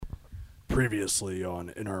Previously on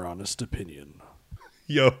In Our Honest Opinion.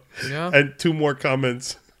 Yo, and 2 more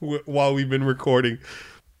comments while we've been recording.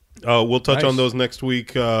 We'll touch on those next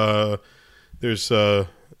week. There's, that's going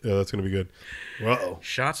to be good. Uh-oh.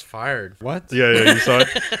 Shots fired. What? Yeah, you saw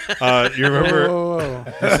it. You remember? Whoa.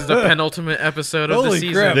 This is the penultimate episode of the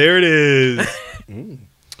season. Crap. There it is.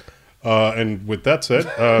 And with that said,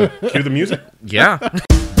 cue the music. Yeah.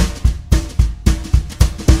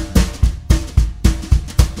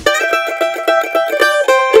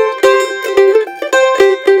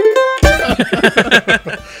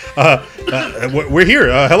 We're here.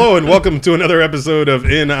 Hello and welcome to another episode of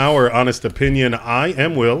In Our Honest Opinion. I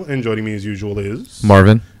am Will, and joining me as usual is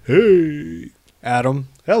Marvin. Hey, Adam.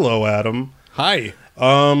 hello, Adam. Hi.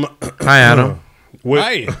 Hi, Adam.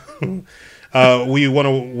 Hi. We want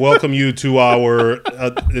to welcome you to our.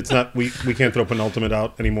 It's not we can't throw penultimate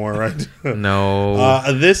out anymore, right? No.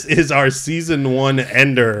 This is our season 1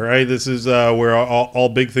 ender, right? This is where all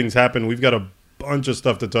big things happen. We've got a bunch of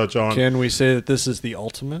stuff to touch on. Can we say that this is the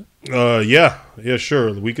ultimate? Yeah,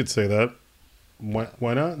 sure. We could say that.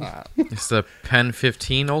 Why not? It's the Pen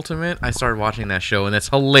 15 Ultimate. I started watching that show, and it's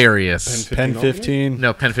hilarious. Pen 15?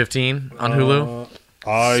 No, Pen 15 on Hulu.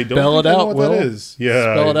 I don't Spell it think I know out, what Will. that is.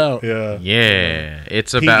 Yeah, Spell it out. Yeah, Yeah.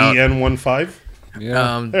 It's about... PEN15.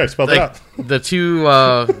 Yeah. There, I spelled it out. The 2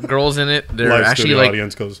 girls in it, they're Live actually studio like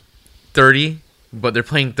audience goes, 30, but they're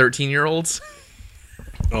playing 13-year-olds.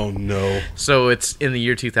 oh no. So it's in the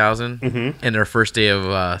year 2000, and their first day of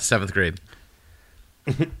 7th grade.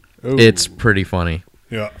 Ooh. It's pretty funny.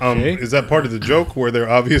 Yeah. Okay. Is that part of the joke where they're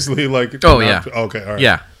obviously like? Oh, yeah. Okay. All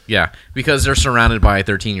right. Yeah. Because they're surrounded by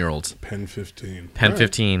 13-year-olds. Pen 15. Pen All right.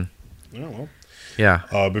 15. Oh, well.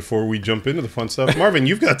 Yeah. Before we jump into the fun stuff, Marvin,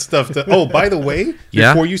 you've got stuff to... Oh, by the way,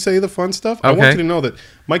 Yeah? before you say the fun stuff, I Okay. want you to know that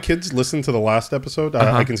my kids listened to the last episode.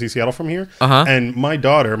 I can see Seattle from here. And my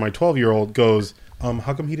daughter, my 12-year-old, goes,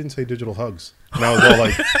 how come he didn't say digital hugs? And I was all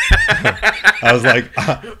like...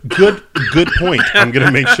 good point. I'm going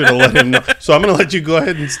to make sure to let him know. So I'm going to let you go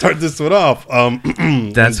ahead and start this one off.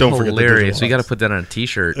 That's don't forget the hilarious. digital We got to hugs. put that on a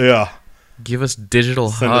t-shirt. Yeah. Give us digital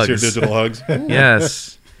Send hugs. us your digital hugs.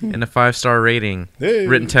 Yes. And a 5-star rating. Hey.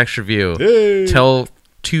 Written text review. Hey. Tell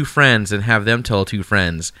 2 friends and have them tell 2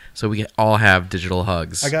 friends. So we all have digital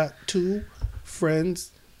hugs. I got 2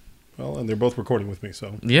 friends. Well, and they're both recording with me,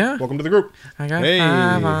 so Yeah. welcome to the group. I got Hey.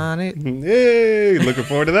 5 on it. Hey, looking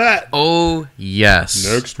forward to that. Oh, yes.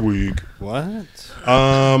 Next week. What?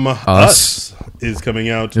 Us is coming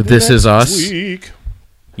out. This is Us. Week.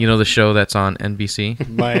 You know the show that's on NBC?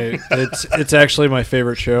 It's actually my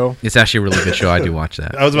favorite show. It's actually a really good show. I do watch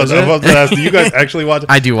that. I was about to ask, do you guys actually watch it?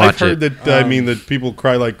 I do watch I've heard it. that, that people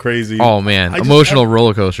cry like crazy. Oh, man. I just Emotional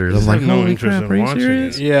roller coasters. I'm I like, have no holy interest crap, in are you watching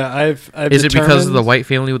serious? it. Yeah, I've Is it because of the determined- white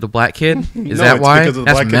family with the black kid? Is No, that it's why? because of the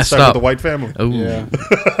That's black kid messed stuck up. with the white family. Oh. Yeah.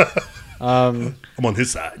 I'm on his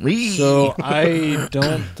side. So I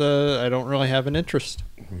don't really have an interest.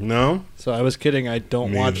 No? So I was kidding. I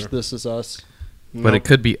don't Me watch either. This Is Us. But it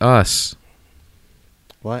could be us.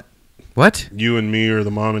 What? What? You and me are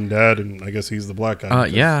the mom and dad, and I guess he's the black guy.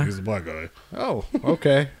 because Yeah. He's the black guy. Oh,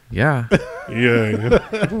 okay. Yeah. Yeah.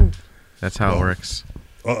 That's how it works.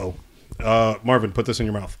 Uh-oh. Marvin, put this in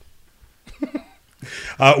your mouth.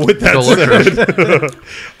 With that Go look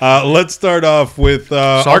said, let's start off with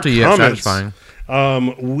our Salty yet comments.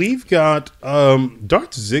 satisfying. We've got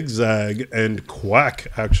Darth Zigzag and Quack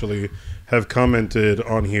actually have commented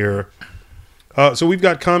on here. So we've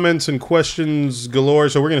got comments and questions galore.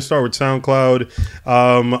 So we're going to start with SoundCloud.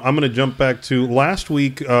 I'm going to jump back to last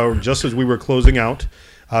week, just as we were closing out.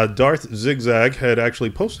 Darth Zigzag had actually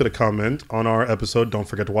posted a comment on our episode, Don't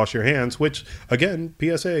Forget to Wash Your Hands, which, again,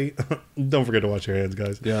 PSA, don't forget to wash your hands,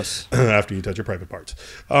 guys. Yes. After you touch your private parts.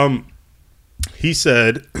 He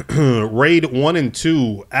said, Raid 1 and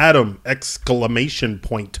 2, Adam, exclamation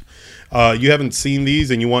point. You haven't seen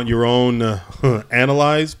these and you want your own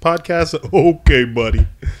Analyze podcast? Okay, buddy.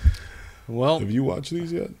 Well, Have you watched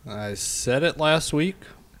these yet? I said it last week.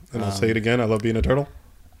 And I'll say it again. I love being a turtle.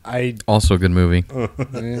 Also a good movie.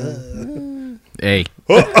 Hey.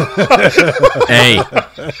 Hey.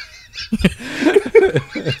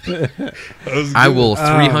 I will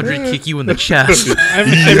 300 kick you in the chest. I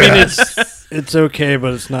mean, it's okay,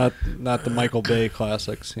 but it's not the Michael Bay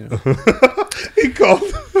classics. You know. He called.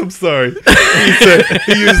 I'm sorry.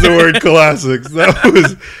 He used the word classics.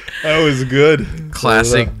 That was good.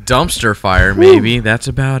 Classic dumpster fire, maybe. That's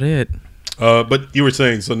about it. But you were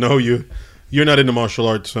saying, so no, you're not into martial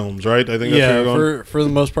arts films, right? I think that's where you're going. For the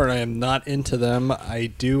most part, I am not into them.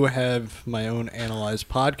 I do have my own Analyze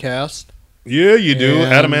podcast. Yeah, you do.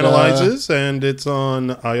 And, Adam Analyzes, and it's on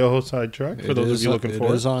Ioho Sidetrack for those of you looking for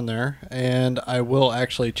It it. is on there, and I will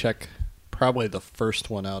actually check probably the first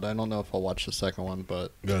one out. I don't know if I'll watch the second one,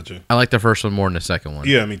 but Gotcha. I like the first one more than the second one.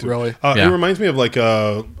 Yeah, me too. Really? Yeah. It reminds me of like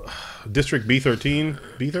District B13.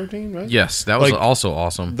 B13, right? Yes, that was Like- also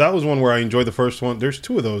awesome. That was one where I enjoyed the first one. There's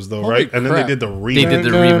two of those, though, Holy right? And then they crap. did the remake. They did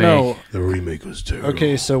the remake. The remake was terrible.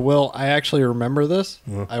 Okay, so Will, I actually remember this.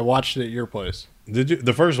 Uh-huh. I watched it at your place. Did you?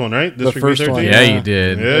 The first one, right? The first one, Yeah, Yeah. you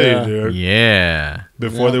did. Yeah, Yeah. you did. Yeah.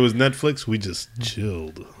 Before Yeah. there was Netflix, we just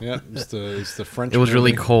chilled. Yeah, it's the French. It was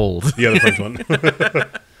really movie. cold. Yeah, the French one.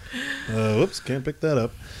 Whoops, can't pick that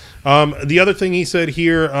up. The other thing he said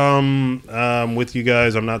here with you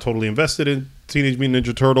guys, I'm not totally invested in Teenage Mutant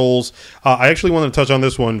Ninja Turtles. I actually wanted to touch on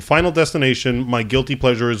this one. Final Destination, my guilty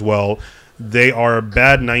pleasure as well. They are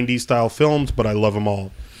bad 90s style films, but I love them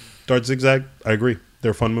all. Dart Zigzag, I agree.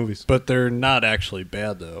 They're fun movies. But they're not actually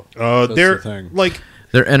bad though. That's They're the thing. like,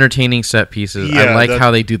 They're entertaining set pieces. Yeah, I like that- how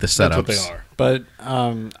they do the that's setups. what they are. But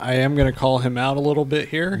I am going to call him out a little bit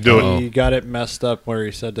here. Do it. He got it messed up where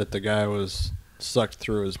he said that the guy was sucked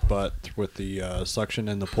through his butt with the suction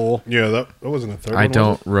in the pool. Yeah, that wasn't a third one. I was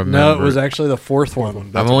don't it? remember. No, it was actually the fourth Fourth one,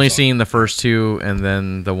 That's I've what only I saw. seen the first two and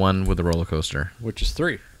then the one with the roller coaster. which is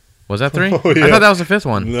 3. Was that 3? Oh, yeah. I thought that was the fifth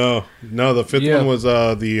one. No, the fifth Yeah. one was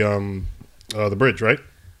the bridge, right?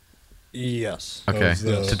 Yes. Okay. was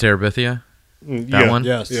the- To Terabithia? That That one?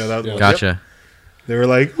 Yes. Yeah, that yes. one. Gotcha. Yep. They were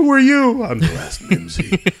like, "Who are you?" I'm the last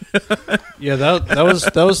Mimsy. Yeah,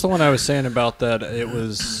 that was the one I was saying about that. It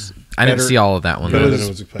was. I didn't better- see all of that one. It Better though. than was,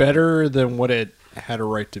 it was expected. better than what it had a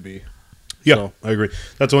right to be. Yeah, So- I agree.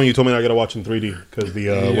 That's the one you told me I got to watch in 3D because the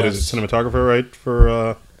what is Yes. it, cinematographer, right,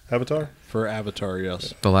 for Avatar? For Avatar,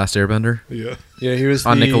 yes. The Last Airbender? Yeah, Yeah, he was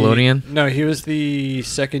On the- Nickelodeon? No, he was the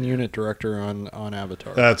second unit director on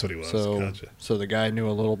Avatar. that's what he was. so, Gotcha. so the guy knew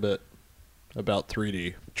a little bit about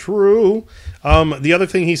 3D. True. The other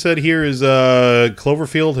thing he said here is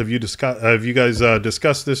Cloverfield. Have you guys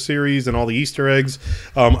discussed this series and all the Easter eggs?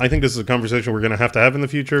 I think this is a conversation we're going to have in the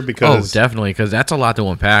future Oh, because definitely, because that's a lot to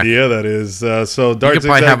unpack. yeah, that is. So You Dart could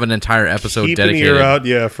probably Zigzag, have an entire episode keep an dedicated. ear out,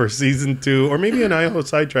 yeah, for season 2 or maybe an Iowa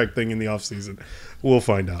sidetrack thing in the off season. We'll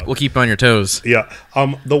find out. We'll keep you on your toes. Yeah.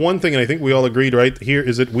 The one thing, and I think we all agreed right here,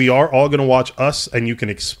 is that we are all going to watch Us, and you can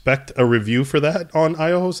expect a review for that on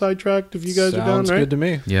Iowa Sidetracked if you guys are down, Sounds right? good to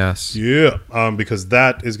me. Yes. Yeah, because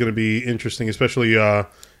that is going to be interesting, especially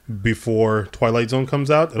before Twilight Zone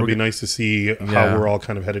comes out. It'll be nice to see how Yeah. we're all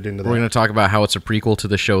kind of headed into We're going that. to talk about how it's a prequel to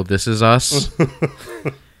the show This Is Us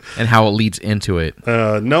and how it leads into it.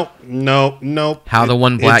 No. How the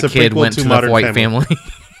one black It's a kid prequel went to the Modern white family.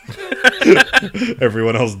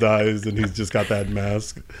 Everyone else dies, and he's just got that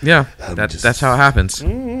mask. Yeah, that's how it happens.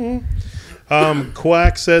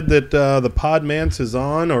 Quack said that the Podmance is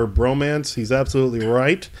on, or Bromance. He's absolutely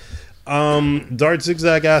right. Dart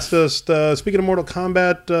Zigzag asked us, speaking of Mortal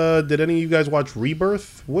Kombat, did any of you guys watch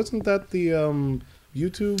Rebirth? Wasn't that the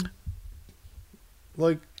YouTube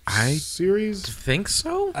I series? Think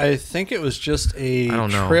so? I think it was just a I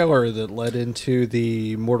don't know. trailer that led into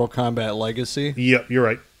the Mortal Kombat Legacy. Yep, you're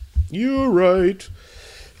right. You're right.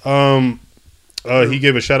 He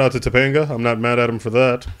gave a shout out to Topanga. I'm not mad at him for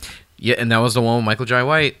that. Yeah, and that was the one with Michael Jai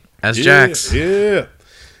White as Yeah, Jax. Yeah.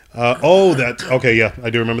 That's okay. Yeah, I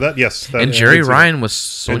do remember that. Yes, that, And I Jerry did see that. Ryan was And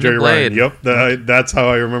Sonya Jerry Blade. Ryan. Yep, that's how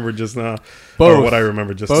I remember just now. Both. Or what I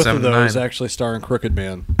remember just Both now. of 7 to those 9. actually star in Crooked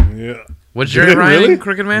Man. Yeah. Was Did Jerry it Ryan really? in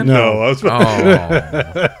Crooked Man? No, I was.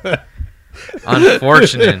 Oh.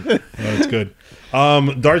 Unfortunate. That's good.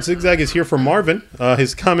 Dart Zigzag is here for Marvin.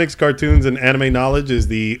 His comics, cartoons, and anime knowledge is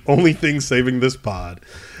the only thing saving this pod.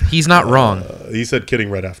 He's not wrong. He said kidding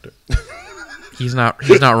right after. He's not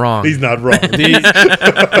wrong. He's not wrong.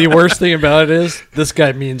 The worst thing about it is this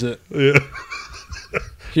guy means it. Yeah.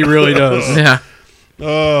 He really does. Yeah.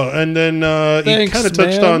 And then he Thanks, kind of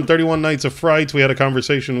touched man. on 31 Nights of Fright. We had a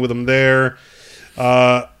conversation with him there.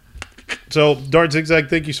 So Dart Zigzag,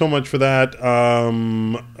 thank you so much for that.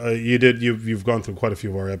 You've gone through quite a few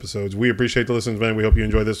of our episodes. We appreciate the listens, man. We hope you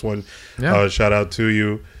enjoy this one. Yeah. Shout out to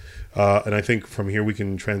you. And I think from here we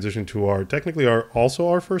can transition to our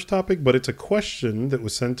first topic, but it's a question that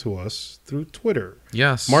was sent to us through Twitter.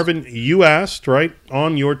 Yes. Marvin, you asked right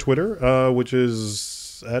on your Twitter, which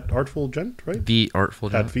is at Artful Gent, right? The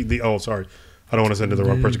Artful At Gent. sorry. I don't want to send to the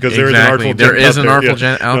wrong person because Exactly. there is an Artful There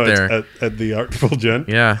Gent is an out Artful there. Gent out No, it's at the Artful Gent.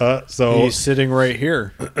 Yeah. So He's sitting right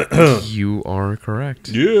here. You are correct.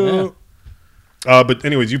 yeah. But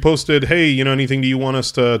anyways, you posted, hey, anything do you want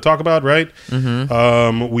us to talk about, right?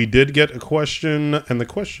 Mm-hmm. We did get a question, and the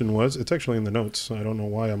question was, it's actually in the notes. I don't know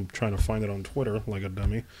why I'm trying to find it on Twitter like a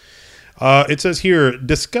dummy. It says here,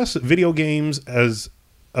 discuss video games as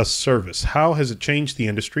a service. How has it changed the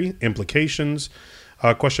industry? Implications?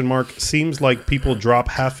 Question mark. Seems like people drop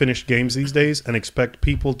half-finished games these days and expect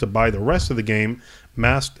people to buy the rest of the game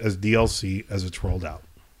masked as DLC as it's rolled out.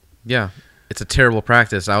 Yeah, it's a terrible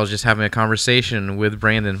practice. I was just having a conversation with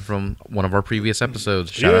Brandon from one of our previous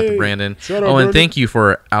episodes. Shout out to Brandon. Shout out, and Brandon. thank you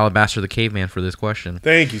for Alabaster the Caveman for this question.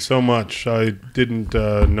 Thank you so much. I didn't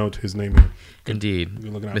note his name here. Indeed,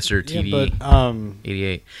 Good looking out. Mr. TD Yeah, but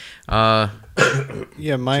 88.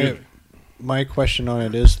 yeah, my question on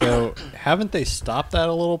it is though, haven't they stopped that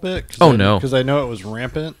a little bit? No, because I know it was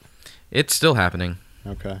rampant. It's still happening.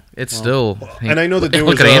 Okay, It's still. And I know that there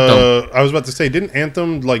Look was at Anthem. I was about to say, didn't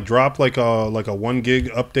Anthem like drop like a 1 gig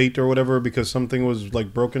update or whatever because something was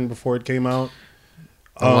like broken before it came out?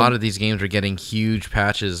 A lot of these games are getting huge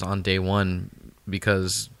patches on day one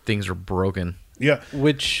because things are broken. Yeah.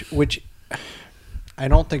 which I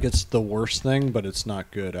don't think it's the worst thing, but it's not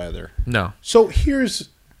good either. No. So here's,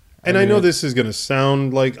 and I mean, know this is going to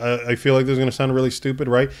sound like, I feel like this is going to sound really stupid,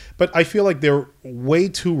 right? But I feel like they're way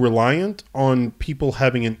too reliant on people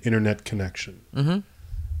having an internet connection. Mm-hmm.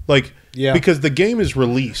 Like, Yeah. because the game is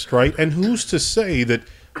released, right? And who's to say that,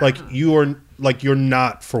 like, you're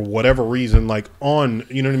not, for whatever reason, like, on,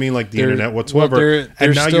 you know what I mean? Like, the There- internet whatsoever. well, and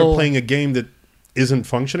there's now still- you're playing a game that isn't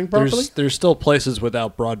functioning properly? There's still places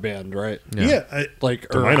without broadband, right? Yeah. Like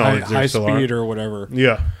To or my knowledge, there high still speed are. or whatever.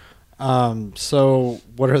 Yeah. So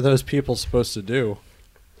what are those people supposed to do?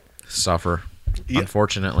 Suffer. Yeah.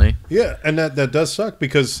 Unfortunately. Yeah, and that does suck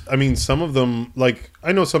because, I mean, some of them, like,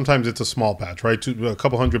 I know sometimes it's a small patch, right? A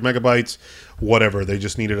couple hundred megabytes, whatever. They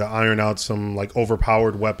just needed to iron out some, like,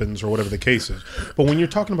 overpowered weapons or whatever the case is. But when you're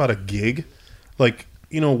talking about a gig, like,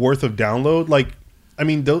 you know, worth of download, like, I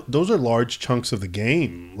mean, those are large chunks of the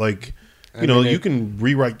game. Like, you know, you can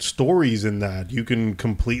rewrite stories in that. You can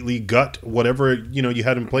completely gut whatever, you know, you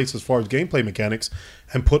had in place as far as gameplay mechanics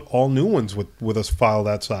and put all new ones with a file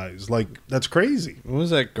that size. Like, that's crazy. What was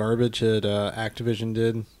that garbage that Activision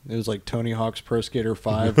did? It was like Tony Hawk's Pro Skater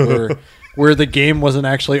 5 where the game wasn't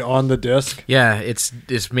actually on the disc. Yeah, it's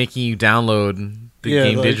making you download the Yeah,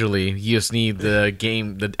 game like- digitally. You just need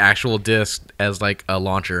the actual disc as like a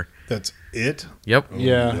launcher. That's it? Yep.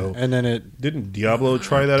 Yeah, no. and then it Didn't Diablo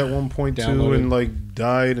try that at one point too, Downloaded. and like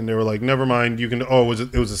died? And they were like, "Never mind, you can." Oh,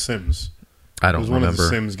 it was a Sims. I It don't was one of the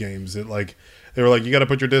remember. Sims games. It like they were like, "You got to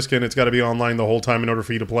put your disc in. It's got to be online the whole time in order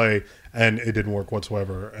for you to play," and it didn't work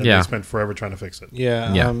whatsoever. And Yeah. they spent forever trying to fix it.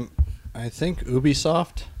 yeah, Yeah. I think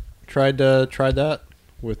Ubisoft tried that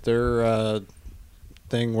with their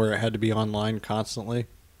thing where it had to be online constantly.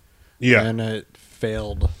 Yeah, And it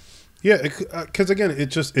failed. yeah. Because again,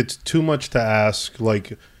 it's too much to ask.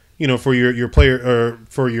 Like, you know, for your player or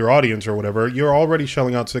for your audience or whatever, you're already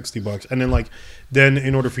shelling out $60, and then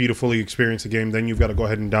in order for you to fully experience the game, then you've got to go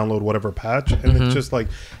ahead and download whatever patch, and it's just like,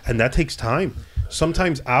 and that takes time,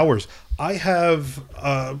 sometimes hours. I have,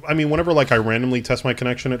 I mean, whenever like I randomly test my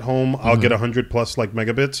connection at home, I'll get 100 plus like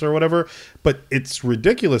megabits or whatever, but it's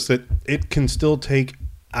ridiculous that it can still take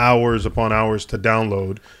hours upon hours to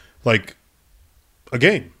download like a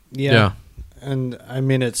game. Yeah. And I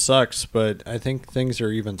mean, it sucks, but I think things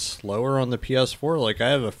are even slower on the PS4. Like, I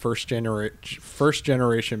have a first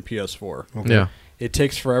generation PS4. Okay. Yeah. It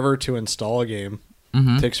takes forever to install a game.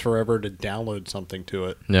 Mm-hmm. It takes forever to download something to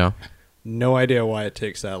it. Yeah. No idea why it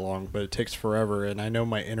takes that long, but it takes forever. And I know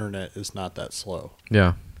my internet is not that slow.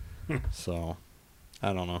 Yeah. So,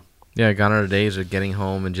 I don't know. Yeah, gone are the days of getting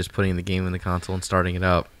home and just putting the game in the console and starting it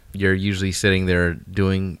up. You're usually sitting there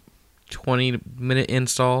doing 20-minute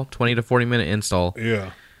install, 20 to 40-minute install.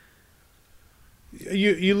 Yeah.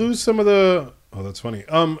 You lose some of the. Oh, that's funny.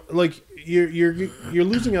 Like you're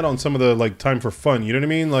losing out on some of the like time for fun. You know what I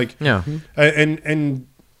mean? Like Yeah. and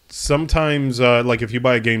sometimes like if you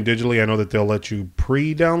buy a game digitally, I know that they'll let you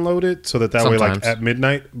pre-download it so that way like Sometimes. at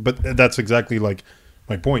midnight. But that's exactly like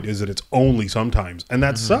my point is that it's only sometimes, and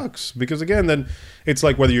that sucks because again, then it's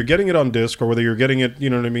like whether you're getting it on disc or whether you're getting it, you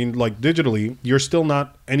know what I mean, like digitally, you're still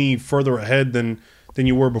not any further ahead than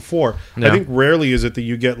you were before. Yeah. I think rarely is it that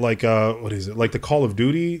you get like what is it, like the Call of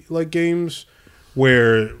Duty like games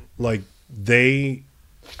where like they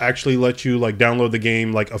actually let you like download the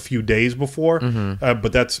game like a few days before,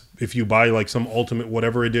 but that's if you buy like some ultimate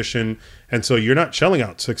whatever edition, and so you're not shelling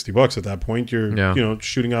out $60 at that point. You're you know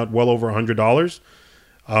shooting out well over $100.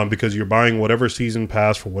 Because you're buying whatever season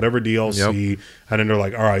pass for whatever DLC, and then they're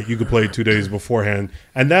like, all right, you could play 2 days beforehand.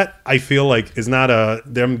 And that, I feel like, is not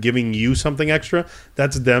them giving you something extra.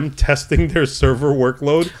 That's them testing their server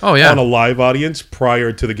workload on a live audience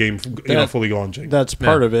prior to the game fully launching. That's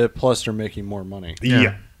part of it, plus they're making more money.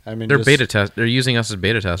 Yeah. I mean, They're beta test. They're using us as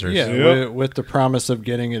beta testers. Yeah, Yep. with the promise of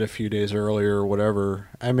getting it a few days earlier or whatever.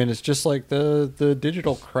 I mean, it's just like the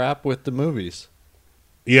digital crap with the movies.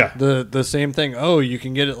 Yeah. The same thing. Oh, you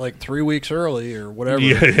can get it like 3 weeks early or whatever.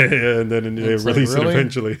 Yeah, and then they It's like, release it really?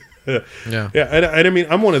 eventually. Yeah. Yeah, and I mean,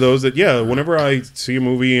 I'm one of those that, whenever I see a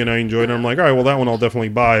movie and I enjoy it, I'm like, all right, well, that one I'll definitely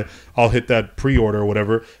buy. I'll hit that pre-order or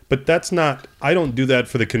whatever. But that's not, I don't do that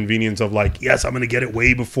for the convenience of like, yes, I'm going to get it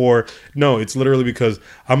way before. No, it's literally because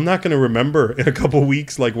I'm not going to remember in a couple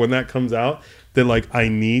weeks, like when that comes out, that like I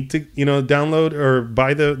need to, download or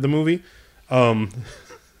buy the movie.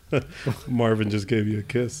 Marvin just gave you a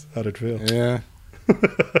kiss. How'd it feel? Yeah.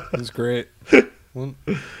 It's great. Well,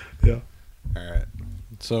 Yeah. all right.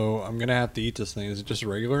 So I'm gonna have to eat this thing. Is it just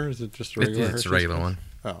regular? Is it just a regular? It's a Hershey's regular Kiss? one.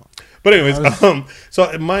 Oh, But anyways,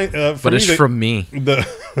 so my for But me, it's from me. the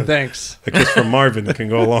thanks. a kiss from Marvin can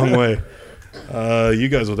go a long way. You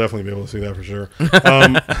guys will definitely be able to see that for sure.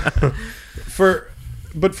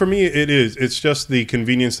 But for me, it's just the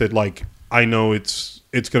convenience that like I know it's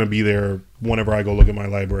going to be there whenever I go look at my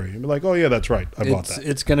library and be like, oh yeah, that's right, I bought that.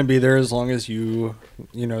 It's gonna be there as long as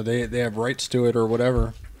they have rights to it or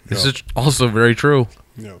whatever. This is also very true.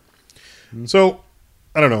 Yeah. So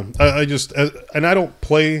I don't know. I just and I don't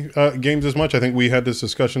play games as much. I think we had this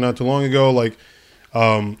discussion not too long ago. Like,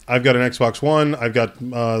 I've got an Xbox One. I've got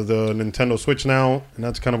the Nintendo Switch now, and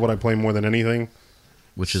that's kind of what I play more than anything.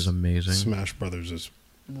 Which is amazing. Smash Brothers is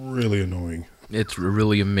really annoying. It's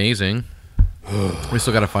really amazing. We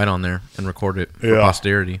still got to fight on there and record it for Yeah.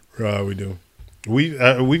 posterity. We do. We've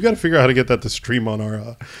got to figure out how to get that to stream on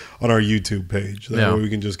our YouTube page. That way we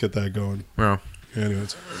can just get that going. Yeah.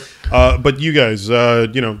 Anyways, but you guys,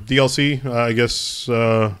 DLC, I guess.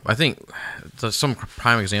 I think some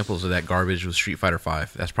prime examples of that garbage was Street Fighter V.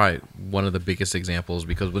 That's probably one of the biggest examples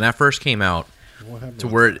because when that first came out to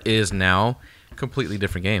where it is now, completely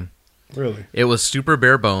different game. Really? It was super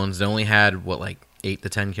bare bones. They only had, 8 to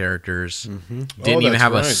 10 characters. Mm-hmm. Didn't even that's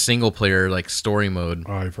have a right. single player story mode.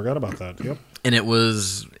 I forgot about that. Yep. And it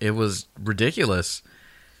was ridiculous.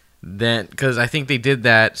 Then because I think they did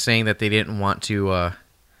that saying that they didn't want to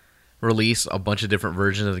release a bunch of different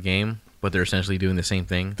versions of the game, but they're essentially doing the same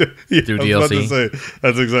thing through I was about DLC. to say,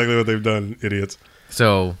 that's exactly what they've done, idiots.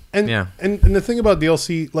 So And yeah, and the thing about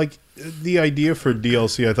DLC, like the idea for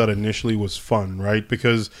DLC, I thought initially was fun, right?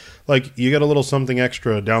 Because like you get a little something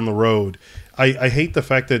extra down the road. I hate the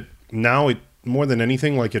fact that now it more than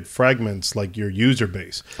anything like it fragments like your user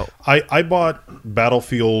base. Oh. I bought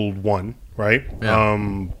Battlefield 1, right?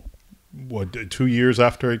 Yeah. 2 years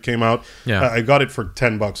after it came out. Yeah. I got it for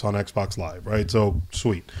 $10 on Xbox Live, right? So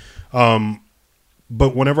sweet.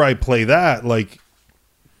 But whenever I play that, like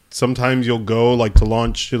sometimes you'll go like to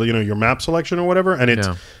launch, your map selection or whatever, and it's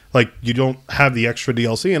like you don't have the extra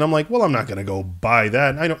DLC, and I'm like, well, I'm not going to go buy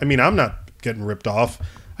that. I'm not getting ripped off.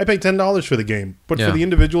 I paid $10 for the game, but for the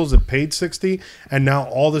individuals that paid $60, and now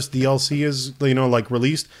all this DLC is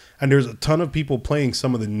released, and there's a ton of people playing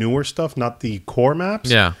some of the newer stuff, not the core maps.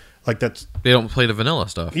 yeah. Like that's They don't play the vanilla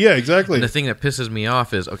stuff. yeah, exactly. And the thing that pisses me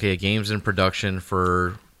off is a game's in production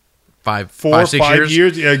for 5, 6 5 years.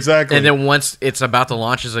 years. Yeah, exactly. And then once it's about to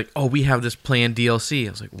launch, it's like, oh, we have this planned DLC.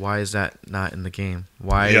 I was like, why is that not in the game?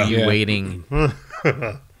 Why are you waiting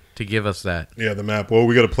to give us that? yeah, the map. Well,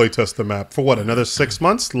 we got to play test the map for what? Another 6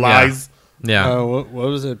 months? Lies. Yeah. What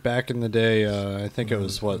was it back in the day? I think it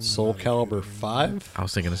was Soul Calibur 5. I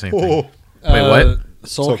was thinking the same Oh, thing. Wait, what?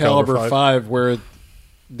 Soul Calibur 5, where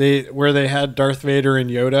they had Darth Vader and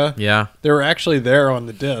Yoda. Yeah. They were actually there on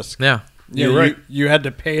the disc. Yeah. Yeah, You're right. You had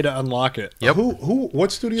to pay to unlock it. Yep.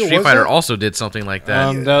 What studio Street was Fighter that? also did something like that.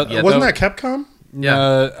 Wasn't that Capcom?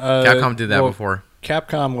 Yeah. Capcom did that before.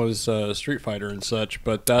 Capcom was Street Fighter and such,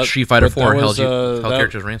 but that Street Fighter but that 4 was, held that-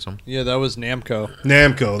 characters ransom. Yeah, that was Namco.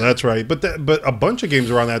 Namco, that's right. But a bunch of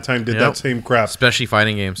games around that time did that same crap. Especially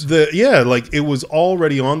fighting games. It was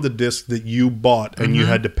already on the disc that you bought, and you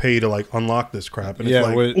had to pay to unlock this crap. And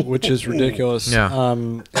Yeah, it's like, which is ridiculous. Yeah.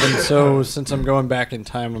 And so since I'm going back in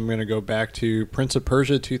time, I'm going to go back to Prince of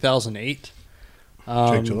Persia 2008. Jake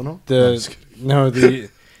Gyllenhaal? No, I'm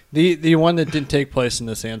just the one that didn't take place in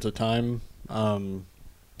the Sands of Time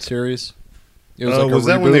series. It was like was a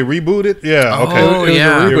that when they reboot. rebooted? Yeah, Oh, okay. It was a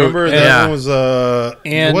yeah. You reboot. remember that Yeah. one was it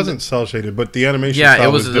And- wasn't cell shaded, but the animation Yeah, style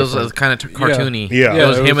it was different. kind of cartoony. Yeah. It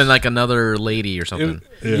was it him was- and another lady or something.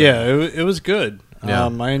 It was good. Yeah.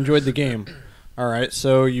 I enjoyed the game. All right,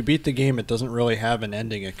 so you beat the game. It doesn't really have an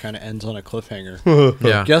ending. It kind of ends on a cliffhanger.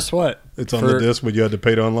 Yeah. Guess what? It's on the disc, but you had to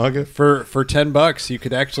pay to unlock it. For $10, you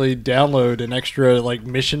could actually download an extra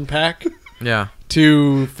mission pack Yeah.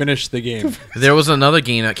 to finish the game. There was another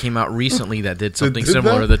game that came out recently that did something Did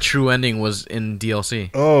similar. that? The true ending was in DLC.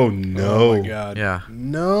 Oh no! Oh my god. Yeah.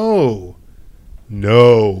 No.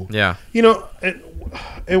 Yeah. You know,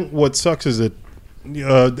 and what sucks is that in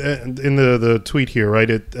the tweet here, right?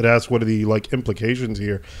 It asks what are the like implications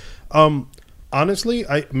here. Honestly,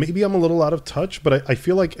 maybe I'm a little out of touch, but I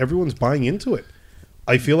feel like everyone's buying into it.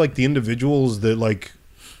 I feel like the individuals that like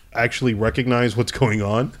actually recognize what's going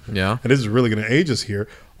on, Yeah. and this is really going to age us here,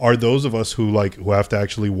 are those of us who have to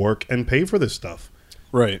actually work and pay for this stuff.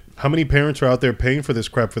 Right. How many parents are out there paying for this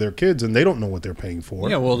crap for their kids, and they don't know what they're paying for?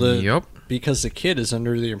 Yeah, well, Yep. because the kid is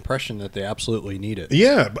under the impression that they absolutely need it.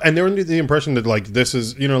 Yeah, and they're under the impression that like this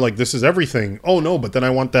is this is everything. Oh no, but then I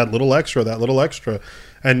want that little extra,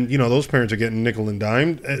 and those parents are getting nickel and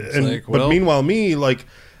dimed. But meanwhile, me like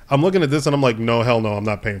I'm looking at this and I'm like, no, hell no, I'm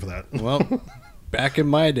not paying for that. Well, back in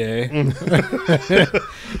my day,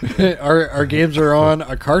 our games are on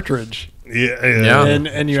a cartridge. Yeah.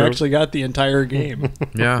 And you True. actually got the entire game.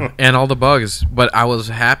 Yeah. And all the bugs. But I was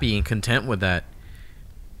happy and content with that.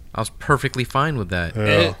 I was perfectly fine with that.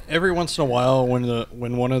 Yeah. Every once in a while,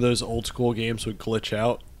 when one of those old school games would glitch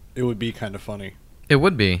out, it would be kind of funny. It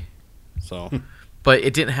would be. So, But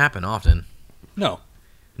it didn't happen often. no.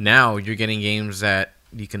 Now you're getting games that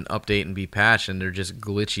you can update and be patched, and they're just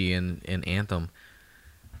glitchy in Anthem.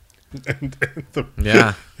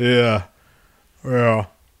 Yeah. Yeah. Yeah.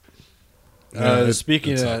 Yeah,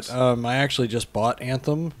 Speaking it of sucks. that, I actually just bought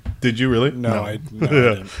Anthem. Did you really? No, I Yeah.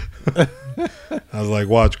 didn't. I was like,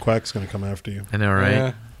 watch, Quack's going to come after you. I know,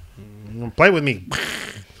 right? Play with me.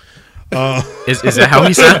 Is that how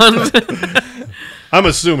he sounds? I'm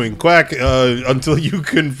assuming Quack. Until you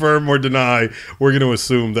confirm or deny, we're going to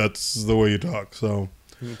assume that's the way you talk. So,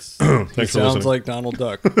 He thanks for sounds listening. like Donald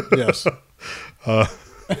Duck. Yes.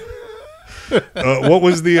 What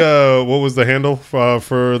was the handle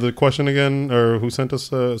for the question again, or who sent us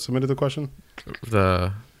submitted the question?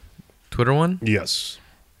 The Twitter one? Yes.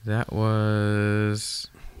 That was...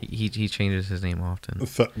 He changes his name often.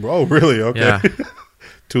 Oh, really? Okay. Yeah.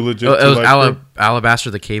 Too legit. It was too Alabaster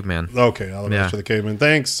the Caveman. Okay, Alabaster the Caveman.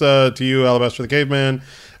 Thanks to you, Alabaster the Caveman.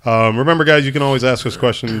 Remember, guys, you can always ask us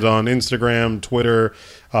questions on Instagram, Twitter,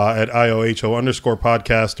 at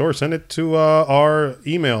IOHO_podcast, or send it to our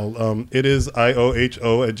email. It is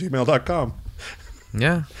IOHO@gmail.com.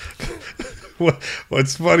 Yeah.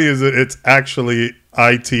 What's funny is that it's actually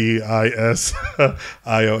ITISIOHO.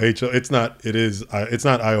 It's not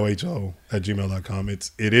IOHO@gmail.com.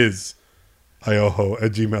 It is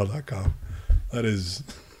IOHO@gmail.com. That's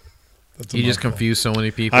You just confuse so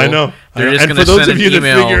many people. I know. They're just and going for to those send of an you that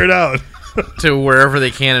email figure it out, to wherever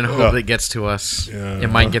they can and hope Yeah. it gets to us. Yeah.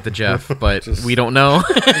 It might get to Jeff, but we don't know.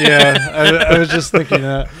 Yeah, I was just thinking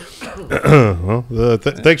that. well,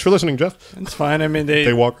 thanks for listening, Jeff. It's fine. I mean,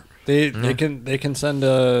 They walk. they can send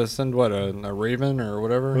what a raven or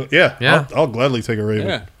whatever. Yeah. Yeah. I'll gladly take a raven.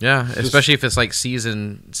 Yeah, Yeah, especially if it's like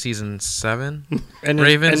season 7. and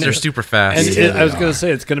Ravens, and they're super fast. And I was gonna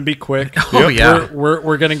say it's gonna be quick. Oh, yeah.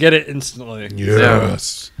 we're gonna get it instantly.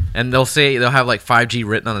 Yes. And they'll have like 5G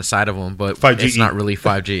written on the side of them, but 5G. it's not really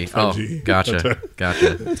 5G. 5G. Oh, gotcha. That's right.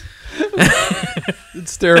 Gotcha.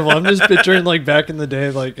 It's terrible. I'm just picturing like back in the day,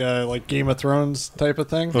 like Game of Thrones type of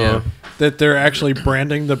thing. Yeah. That they're actually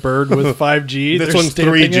branding the bird with 5G. This They're one's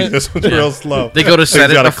stamping 3G. it. This one's real slow. They go to set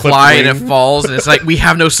They've it got to a clipped fly and it wing. falls, and it's like, we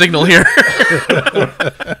have no signal here.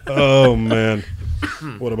 Oh man,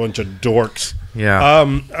 what a bunch of dorks. Yeah. All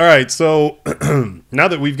right, so now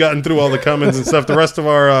that we've gotten through all the comments and stuff, the rest of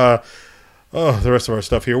our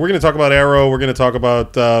stuff here, we're going to talk about Arrow. We're going to talk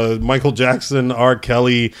about Michael Jackson, R.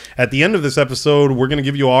 Kelly. At the end of this episode, we're going to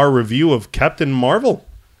give you our review of Captain Marvel.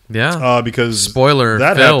 Yeah. Because Spoiler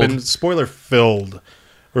that filled. happened. Spoiler filled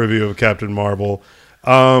review of Captain Marvel.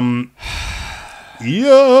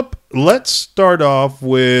 Yup. Let's start off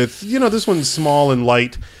with this one's small and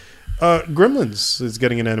light. Gremlins is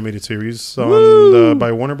getting an animated series on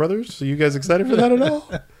by Warner Brothers. Are you guys excited for that at all?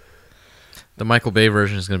 The Michael Bay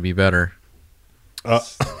version is going to be better.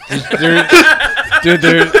 There's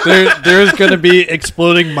going to be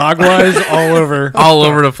exploding mogwais all over. All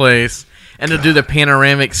over the place. And to do the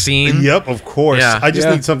panoramic scene. Yep, of course. Yeah. I just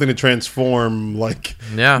Yeah. need something to transform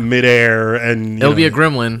Yeah. midair, and It'll be a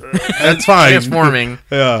gremlin. That's fine. Transforming.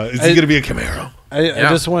 Yeah, it's going to be a Camaro. I Yeah.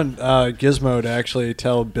 just want Gizmo to actually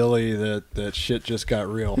tell Billy that shit just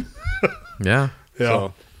got real. Yeah. Yeah,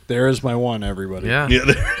 So there is my one, everybody. Yeah.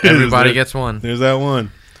 yeah. Everybody gets one. There's that one.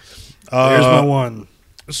 There's my one.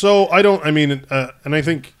 So and I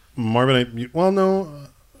think Marvin.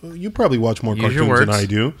 You probably watch more Use your cartoons than words. I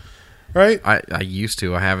do. right? I used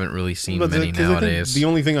to. I haven't really seen But many 'cause I think nowadays. the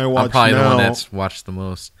only thing I watch I'm probably now, the one that's watched the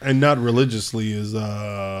most. and not religiously, is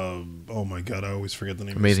oh my god, I always forget the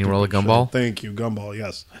name. Amazing of the World of stupid Gumball? show. Thank you, Gumball.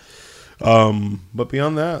 Yes. But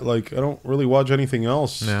beyond that, like, I don't really watch anything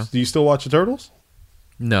else. Yeah. Do you still watch the Turtles?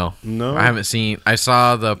 No. No? I haven't seen. I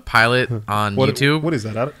saw the pilot on YouTube. What is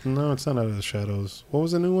that? No, it's not Out of the Shadows. What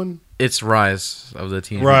was the new one? It's Rise of the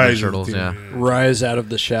Teenage Rise Mutant of the Turtles. Teenage- Rise out of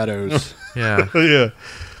the shadows. Yeah.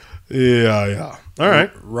 Yeah. All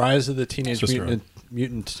right. Rise of the Teenage Sister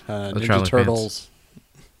Mutant Ninja Traveling Turtles.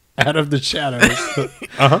 Out of the shadows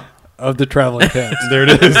Uh-huh. of the traveling pants. There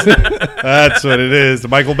it is. That's what it is.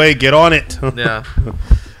 Michael Bay, get on it. Yeah.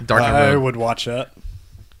 Dark I and Road. would watch that.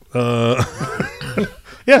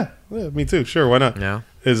 Yeah, me too. Sure, why not? Yeah.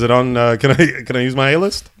 Is it on? Can I use my A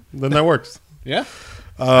list? Then that works. Yeah.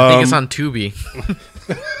 I think it's on Tubi.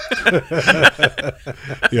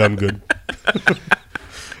 Yeah, I'm good.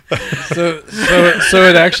 So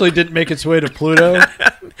it actually didn't make its way to Pluto.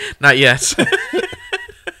 Not yet.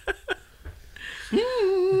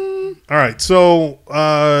 All right. So,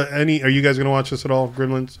 are you guys gonna watch this at all?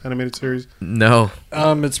 Gremlins animated series? No.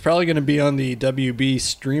 It's probably going to be on the WB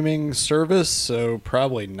streaming service, so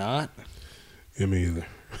probably not. Yeah, me either.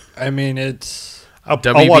 I mean, it's I'll watch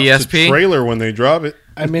the WBSP? trailer when they drop it.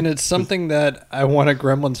 it's something that I want a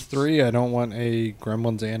Gremlins 3. I don't want a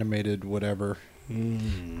Gremlins animated whatever.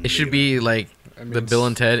 It should be like the mean, Bill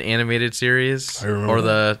and Ted animated series I remember or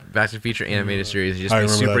the Back to the Future animated series. Just I be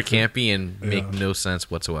remember super that too. campy and make no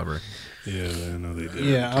sense whatsoever. Yeah, I know they did.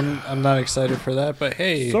 Yeah, I'm not excited for that, but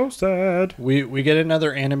hey, So sad. we get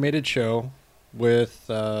another animated show with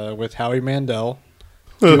Howie Mandel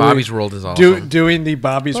Bobby's World is awesome. doing the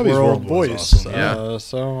Bobby's Bobby's World World was voice. awesome. Yeah.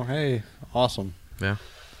 So hey, awesome. Yeah.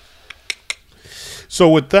 So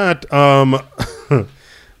with that,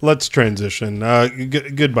 let's transition.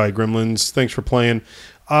 Goodbye, Gremlins. Thanks for playing.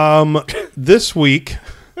 This week,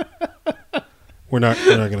 we're not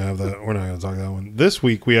gonna have that. We're not gonna talk that one. This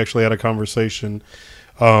week, we actually had a conversation.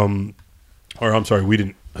 Or I'm sorry, we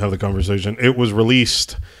didn't have the conversation. It was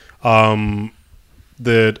released that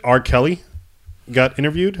R. Kelly got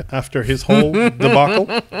interviewed after his whole debacle.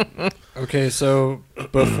 Okay, so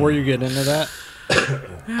before you get into that,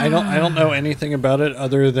 I don't know anything about it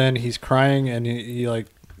other than he's crying and he like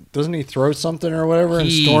doesn't he throw something or whatever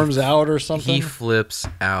and storms out or something? He flips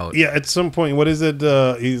out. Yeah, at some point, what is it?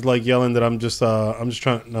 He's like yelling that I'm just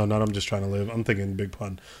trying. No, not I'm just trying to live. I'm thinking big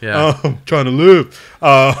pun. Yeah. I'm trying to live.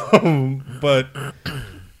 But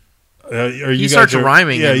He starts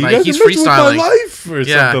rhyming. Yeah, and, you like, guys he's are messing with freestyling. my life or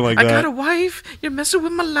Yeah. something like I that. got a wife. You're messing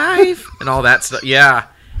with my life and all that stuff. Yeah.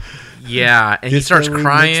 Yeah. And he starts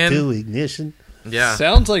crying. Ignition. Yeah.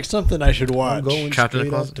 Sounds like something I should watch. I'm going Trapped in the straight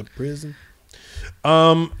closet. out to prison.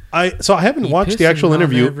 I haven't He watched the pissing actual on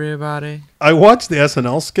interview. Everybody. I watched the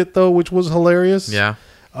SNL skit though, which was hilarious. Yeah.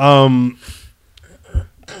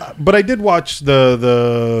 But I did watch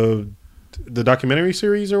the documentary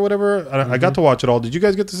series or whatever. I got to watch it all. Did you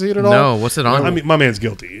guys get to see it at all? No. What's it on? I mean, my man's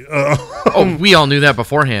guilty. Oh, we all knew that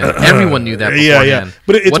beforehand. Everyone knew that beforehand. Yeah.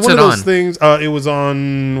 But it's What's one it of those on? things. It was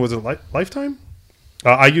on. Was it Lifetime?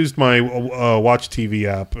 I used my Watch TV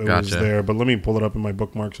app. It was Gotcha. there, but let me pull it up in my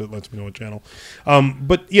bookmarks. It lets me know what channel.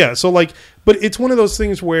 But yeah, so like, but it's one of those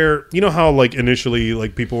things where you know how like initially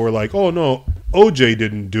like people were like, oh no, OJ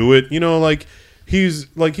didn't do it. You know, like he's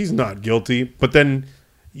not guilty. But then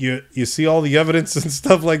you see all the evidence and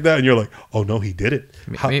stuff like that, and you're like, oh no, he did it.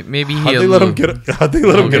 Maybe How'd he they let him get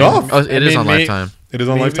off? Oh, it is on Lifetime. It is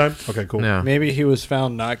on Maybe- Lifetime. Okay, cool. Yeah. Maybe he was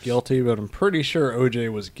found not guilty, but I'm pretty sure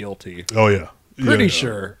OJ was guilty. Oh yeah. Pretty Yeah.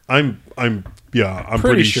 sure. I'm pretty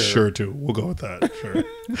Pretty sure. sure too. We'll go with that. Sure.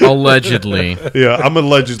 Allegedly. Yeah, I'm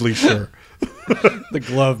allegedly sure. The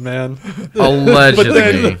glove, man.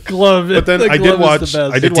 Allegedly. The glove. But then the I did glove watch is the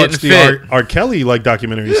best. I did It watch didn't the fit. R. Kelly like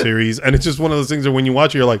documentary series, and it's just one of those things that when you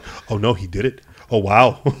watch it, you're like, oh no, he did it. Oh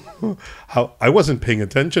wow, how I wasn't paying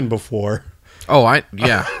attention before. Oh, I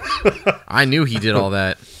knew he did all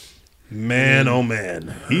that. Man, oh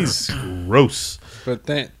man, he's gross. But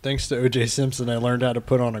thanks to OJ Simpson, I learned how to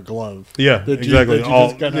put on a glove. Yeah, That exactly. You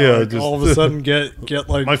just kinda, like, just- all of a sudden get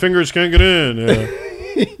like my fingers can't get in.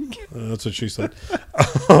 Yeah. That's what she said.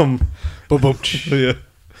 boom. Yeah.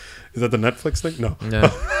 Is that the Netflix thing? No. Yeah.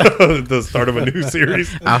 The start of a new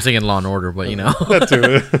series. I was thinking Law and Order, but you know. That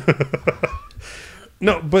too.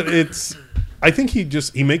 No, but it's. I think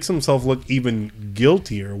he makes himself look even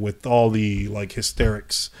guiltier with all the like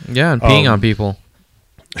hysterics. Yeah, and peeing on people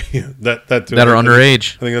Yeah, that too. that are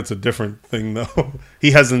underage. I think that's a different thing, though.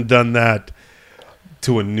 He hasn't done that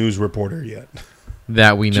to a news reporter yet.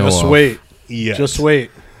 That we know Just of. wait. Yet. Just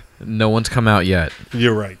wait. No one's come out yet.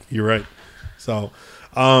 You're right. You're right. So,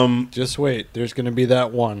 Just wait. There's going to be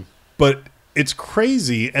that one. but it's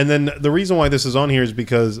crazy. And then the reason why this is on here is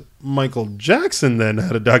because Michael Jackson then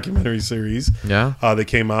had a documentary series. Yeah. That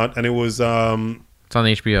came out, and it was It's on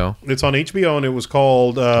HBO. it's on HBO, and it was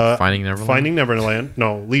called Finding Neverland? Finding Neverland.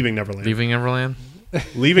 No, Leaving Neverland. Leaving Neverland?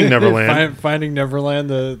 Leaving Neverland. Finding Neverland,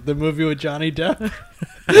 the movie with Johnny Depp.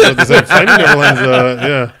 Is that Finding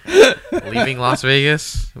Neverland's yeah. Leaving Las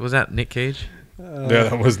Vegas? Was that Nick Cage? Yeah,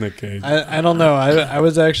 that was Nick Cage. I don't know. I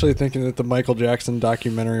was actually thinking that the Michael Jackson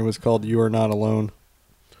documentary was called "You Are Not Alone."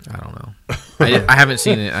 I don't know. I haven't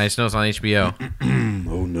seen it. I just know it's on HBO.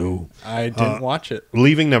 Oh no. I didn't watch it.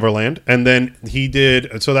 Leaving Neverland, and then he did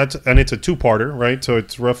it's a two-parter, right? So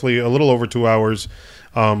it's roughly a little over 2 hours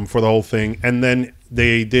for the whole thing, and then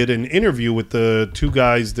they did an interview with the two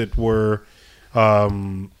guys that were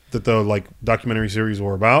that the documentary series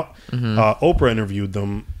were about. Oprah interviewed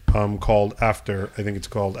them, called After. I think it's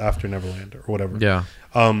called After Neverland or whatever. Yeah.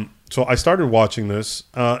 So I started watching this,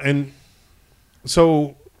 and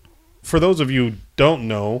so for those of you who don't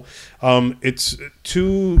know, it's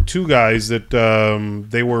two guys that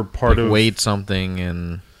they were part of Wade something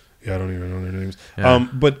and Yeah, I don't even know their names. Yeah.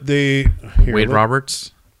 But they Wade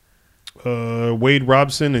Roberts. Wade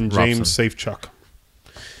Robson and James Robson. Safechuck.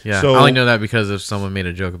 Yeah, So- I only know that because if someone made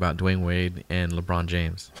a joke about Dwayne Wade and LeBron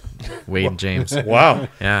James. Wade and James. Wow.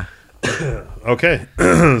 Yeah. Okay.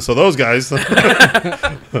 So those guys,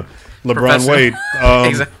 LeBron Professor. Wade,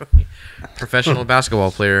 Exactly. Professional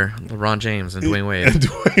basketball player LeBron James and Dwayne Wade. and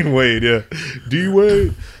Dwayne Wade, yeah, D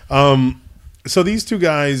Wade. So these two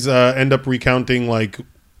guys end up recounting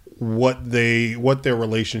what their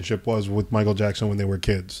relationship was with Michael Jackson when they were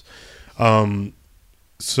kids.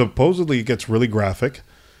 Supposedly, it gets really graphic,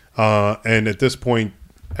 and at this point,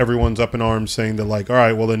 everyone's up in arms saying that all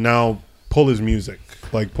right, well then now pull his music,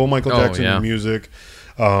 pull Michael Jackson's music.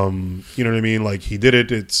 You know what I mean? He did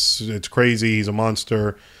it. It's crazy. He's a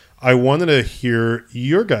monster. I wanted to hear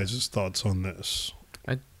your guys' thoughts on this.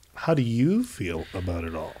 How do you feel about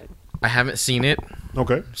it all? I haven't seen it,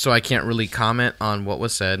 Okay. so I can't really comment on what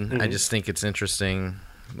was said. Mm-hmm. I just think it's interesting,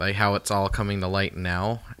 how it's all coming to light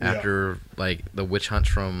now after the witch hunt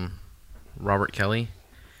from Robert Kelly.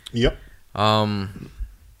 Yep.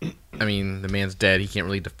 I mean, the man's dead. He can't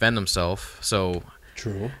really defend himself. So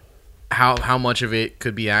True. how much of it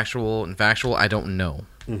could be actual and factual, I don't know.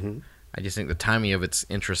 Mm-hmm. I just think the timing of it's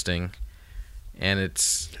interesting, and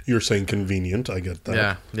it's You're saying convenient. I get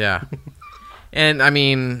that. yeah. And I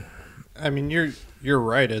mean, you're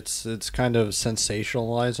right. It's kind of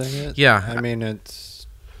sensationalizing it. Yeah. I mean, it's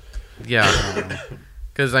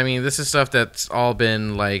because this is stuff that's all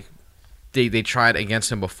been they tried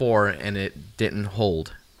against him before and it didn't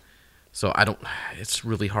hold. So it's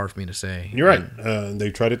really hard for me to say. You're right.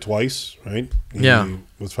 They tried it twice, right? He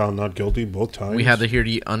was found not guilty both times. We had to hear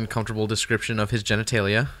the uncomfortable description of his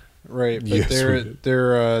genitalia. right. But Yes, we did.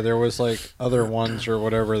 there was other ones or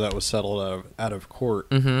whatever that was settled out of court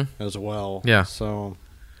as well. Yeah. So,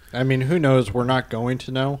 who knows? We're not going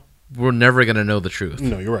to know. We're never going to know the truth.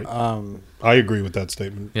 No, you're right. I agree with that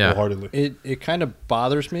statement wholeheartedly. It kind of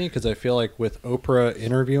bothers me because I feel like with Oprah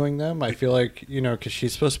interviewing them, I feel like, because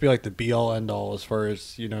she's supposed to be the be all end all as far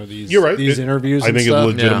as, these, You're right. these interviews I and think stuff.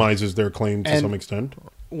 it legitimizes their claim to And- some extent.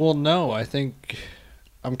 Well, no, I think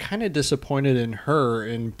I'm kind of disappointed in her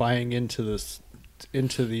in buying into this,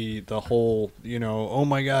 into the whole, oh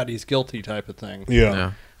my God, he's guilty type of thing.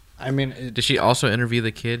 Yeah. Did she also interview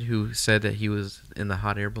the kid who said that he was in the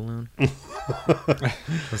hot air balloon?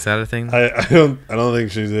 Was that a thing? I don't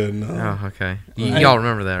think she did. No. Oh, okay. Y'all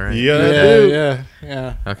remember that, right? Yeah, I do.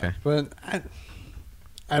 yeah. Okay. But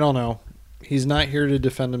I don't know. He's not here to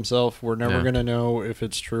defend himself. We're never Yeah. going to know if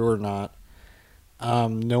it's true or not.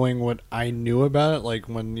 Knowing what I knew about it,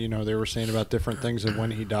 when, they were saying about different things and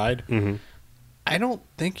when he died, Mm-hmm. I don't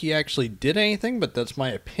think he actually did anything, but that's my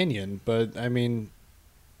opinion. But,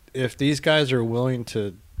 if these guys are willing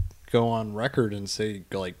to go on record and say,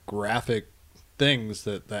 graphic things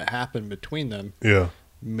that happened between them, Yeah.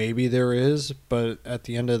 maybe there is, but at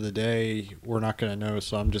the end of the day, we're not going to know.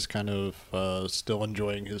 So I'm just kind of still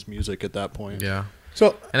enjoying his music at that point. Yeah.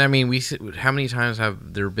 So And how many times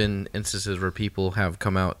have there been instances where people have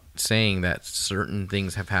come out saying that certain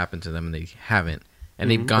things have happened to them and they haven't, and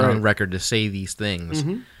they've gone on record to say these things.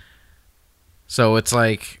 So it's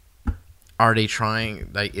are they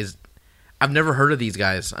trying? I've never heard of these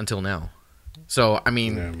guys until now. So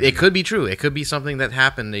it could be true. It could be something that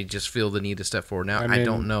happened. They just feel the need to step forward. Now I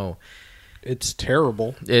don't know. It's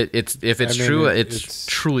terrible. If it's true, it's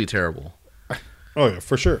truly terrible. Oh yeah,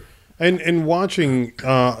 for sure. And watching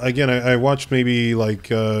again, I watched maybe like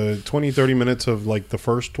 20, 30 minutes of like the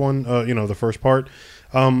first one, the first part.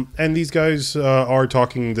 And these guys are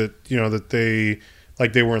talking that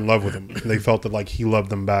that they were in love with him. They felt that like he loved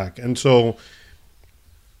them back, and so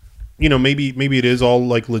maybe it is all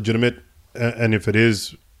like legitimate. And if it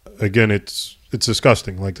is, again, it's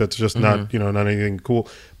disgusting. Like that's just not not anything cool.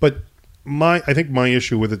 But I think my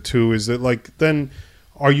issue with it too is that like then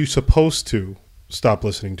are you supposed to stop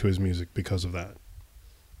listening to his music because of that?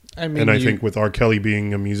 I mean, and I think with R. Kelly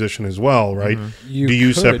being a musician as well, right? Do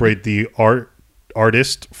you separate the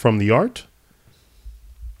artist from the art?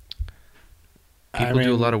 People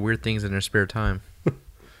do a lot of weird things in their spare time.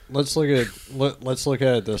 Let's look at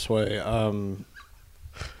it this way.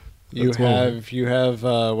 You have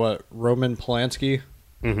what, Roman Polanski,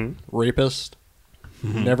 rapist,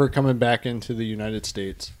 never coming back into the United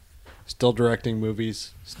States, still directing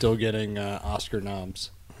movies, still getting Oscar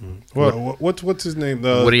noms. Well, what's his name?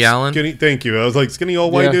 Woody Allen. Thank you. I was like skinny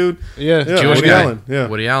old white dude. Yeah, Jewish Woody guy. Allen. Yeah,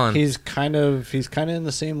 Woody Allen. He's kind of in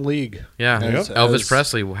the same league. Yeah, Elvis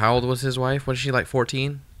Presley. How old was his wife? Was she like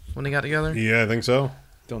 14 when they got together? Yeah, I think so.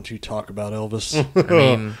 Don't you talk about Elvis? I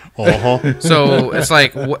mean, so it's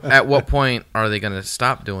like, at what point are they going to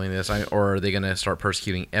stop doing this, or are they going to start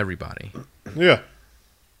persecuting everybody? Yeah,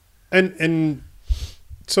 and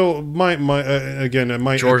so my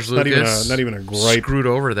George Lucas not even a gripe. Screwed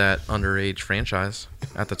over that underage franchise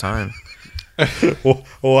at the time.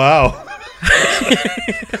 Wow.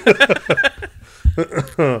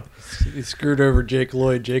 He screwed over Jake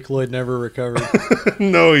Lloyd. Jake Lloyd never recovered.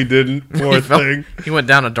 No, he didn't. Poor thing. He went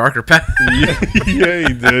down a darker path. Yeah,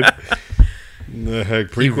 he did. The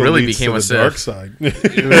heck, he really became a dark side.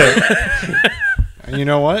 And you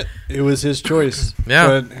know what? It was his choice. Yeah.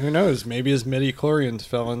 But who knows? Maybe his midi-chlorians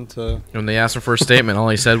fell into... When they asked him for a statement, all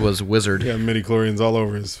he said was wizard. Yeah, midi-chlorians all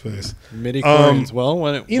over his face. Midi-chlorians. Well,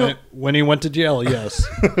 when he went to jail, yes.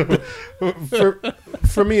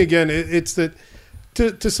 For me, again, it's that...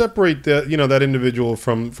 To separate that individual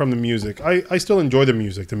from the music, I still enjoy the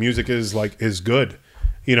music. The music is good,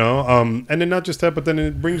 and then not just that, but then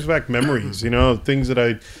it brings back memories, things that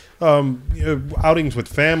I outings with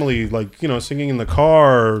family, like singing in the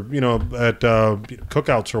car, at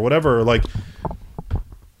cookouts or whatever, like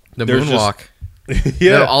the moonwalk.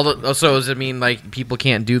 Yeah. So does it mean like people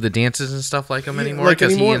can't do the dances and stuff like him anymore?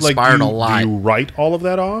 Because he inspired a lot. Do you write all of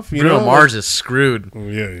that off? Bruno Mars is screwed. Yeah,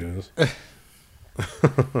 he is.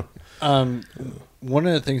 One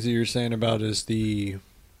of the things that you're saying about is the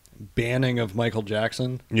banning of Michael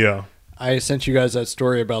Jackson. Yeah, I sent you guys that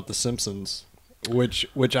story about The Simpsons, which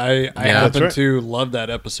I happen to love that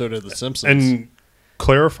episode of The Simpsons. And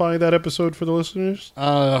clarify that episode for the listeners.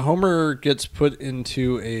 Homer gets put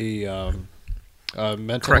into a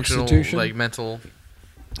mental institution,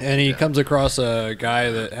 and he comes across a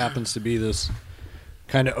guy that happens to be this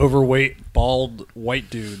kind of overweight, bald white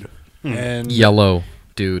dude. And yellow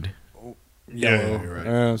dude. Yellow. Yeah,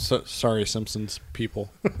 you're right. Sorry, Simpsons people.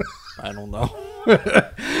 I don't know.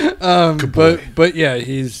 But yeah,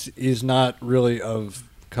 he's not really of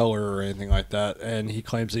color or anything like that, and he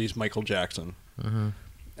claims that he's Michael Jackson. Mm-hmm.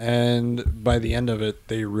 And by the end of it,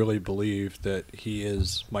 they really believe that he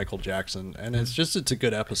is Michael Jackson, and it's a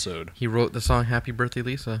good episode. He wrote the song "Happy Birthday,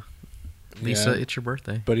 Lisa." Lisa, it's your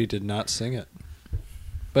birthday. But he did not sing it.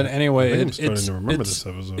 But anyway, I'm starting to remember this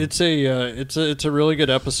episode. It's a really good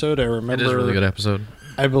episode. I remember it is a really good episode.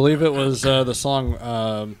 I believe it was the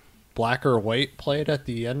song "Black or White" played at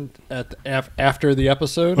the end after the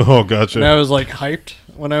episode. Oh, gotcha. And I was like hyped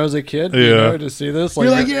when I was a kid. To see this. You're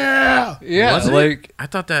like, yeah. Was it? Like I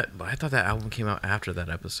thought that album came out after that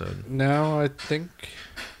episode. No, I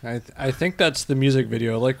think that's the music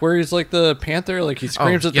video, like where he's like the panther, like he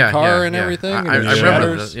screams at the car and everything. I and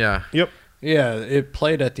remember that. Yeah. Yep. Yeah, it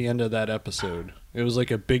played at the end of that episode. It was like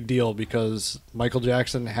a big deal because Michael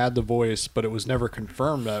Jackson had the voice, but it was never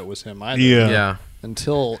confirmed that it was him either. Yeah.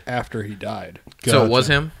 Until after he died. Gotcha. So it was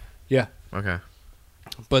him? Yeah. Okay.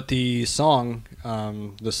 But the song,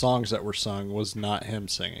 the songs that were sung was not him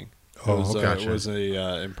singing. Gotcha. It was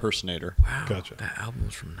a impersonator. Wow. Gotcha. That album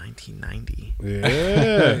was from 1990.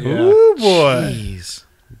 Yeah. Ooh, boy. Jeez.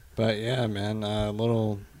 But yeah, man,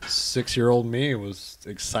 little 6-year-old me was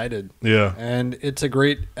excited. Yeah. And it's a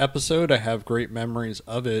great episode. I have great memories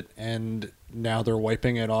of it. And now they're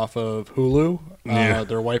wiping it off of Hulu.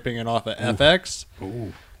 They're wiping it off of FX.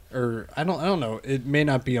 Ooh. Or I don't know. It may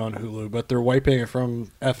not be on Hulu, but they're wiping it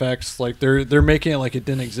from FX. Like they're making it like it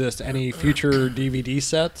didn't exist. Any future DVD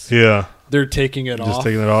sets, yeah, they're taking it off. Just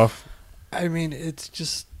taking it off. I mean, it's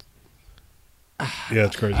just. Yeah,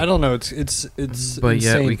 it's crazy. I don't know. It's But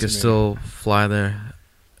yet we could still fly the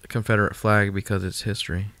Confederate flag because it's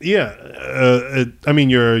history. Yeah, I mean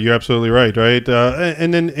you're absolutely right, right?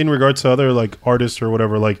 And then in regards to other like artists or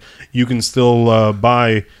whatever, like you can still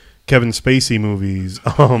buy Kevin Spacey movies.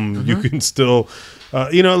 You can still,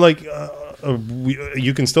 you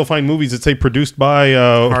can still find movies that say produced by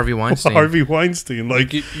Harvey Weinstein. Harvey Weinstein,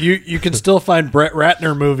 like You can still find Brett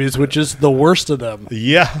Ratner movies, which is the worst of them.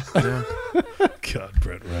 yeah. God,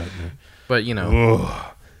 Brett Ratner. But you know, Ugh.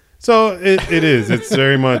 So it is. It's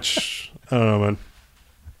very much. I don't know, man.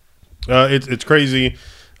 It's crazy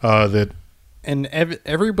that And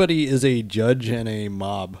everybody is a judge and a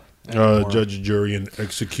mob. anymore. judge, jury, and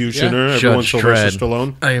executioner. Yeah. Everyone's Judge Sylvester Dredd.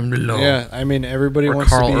 Stallone. I am the law. Yeah, I mean everybody Or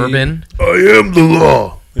wants Carl to be. Urban. I am the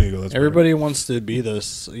law. There you go. That's Everybody wants to be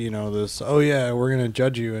this. This. Oh yeah, we're gonna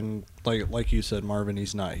judge you, and like you said, Marvin,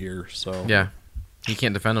 he's not here. So Yeah, he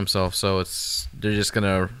can't defend himself, so they're just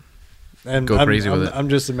gonna and go crazy with it. I'm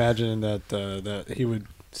just imagining that he would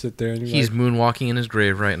sit there and be He's like, moonwalking in his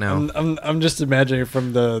grave right now. I'm just imagining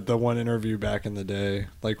from the one interview back in the day,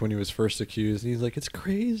 like when he was first accused. He's like, it's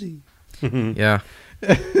crazy. Yeah,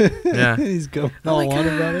 yeah. He's going all on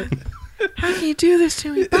about it. How can you do this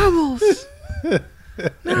to me, Bubbles? No.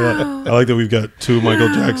 I like that we've got two Michael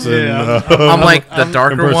Jackson. Yeah, I'm like the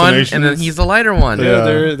darker one, impersonations. and then he's the lighter one.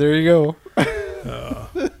 Yeah. There you go.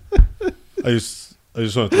 I just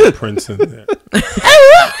want to throw Prince in there.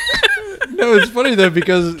 No, it's funny though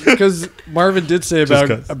because Marvin did say Just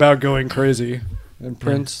 'cause. about going crazy, and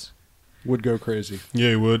Prince would go crazy.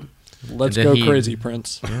 Yeah, he would. Let's And go then crazy,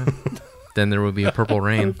 Prince. Then there would be a purple Go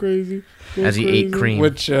rain crazy. Go as he crazy. ate cream.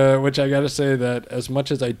 Which I gotta say that as much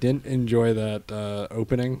as I didn't enjoy that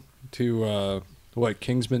opening to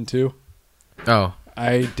Kingsman 2, Oh,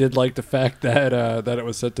 I did like the fact that it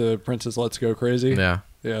was set to Prince's "Let's Go Crazy." yeah.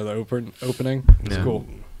 Yeah, the opening. It's Yeah. cool.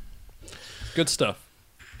 Good stuff.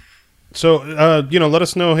 So, let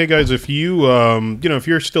us know, hey guys, if you, if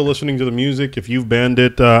you're still listening to the music, if you've banned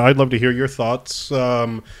it, I'd love to hear your thoughts.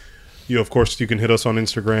 Of course, you can hit us on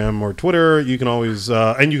Instagram or Twitter. You can always,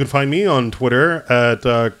 and you can find me on Twitter at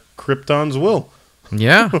Krypton's Will.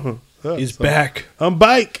 Yeah. He's back. I'm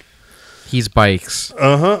bike. He's bikes.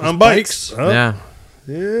 I'm bikes. Yeah.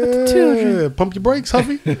 Yeah. Pump your brakes,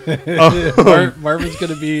 Huffy. Marvin's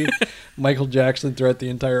gonna be Michael Jackson throughout the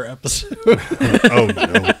entire episode. Oh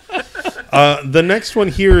no. The next one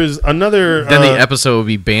here is another. Then the episode would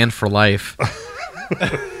be banned for life.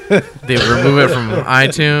 They would remove it from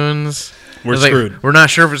iTunes. We're It's screwed. We're not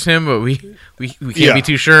sure if it's him, but we can't be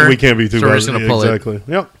too sure. We can't be too. So we're just gonna pull exactly.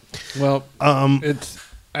 Yep. Well,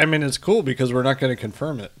 it's cool because we're not going to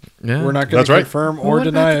confirm it. it. Yeah. We're not going That's to right. confirm Well, or what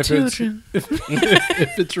deny about if the it's children?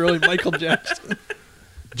 if it's really Michael Jackson.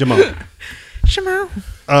 Jamal. Shamo.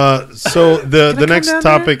 So the come next down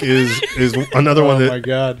topic is another one Oh that my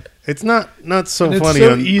god! it's not so And it's funny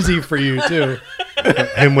so on easy for you too.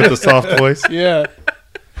 him with the soft voice. Yeah.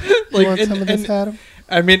 Like Want some of this, Adam?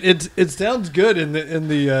 I mean, it sounds good in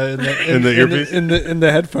the earpiece? in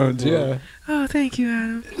the headphones. Yeah, Oh, thank you,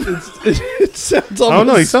 Adam. it sounds. I don't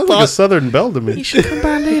know. He sounds like a spot- Southern Belle to me. You should come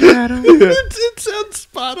by later, Adam. it sounds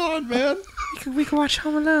spot on, man. We can watch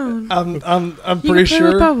Home Alone. I'm pretty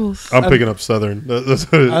sure. Bubbles. I'm picking up Southern.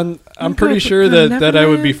 I'm pretty sure that I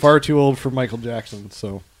would be far too old for Michael Jackson.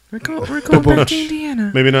 So We're going back to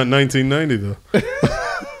Indiana. Maybe not 1990 though.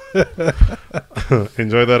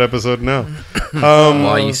 Enjoy that episode now.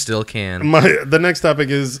 While you still can. The next topic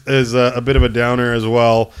is a bit of a downer as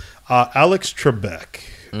well. Alex Trebek.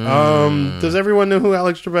 Does everyone know who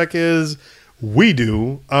Alex Trebek is? We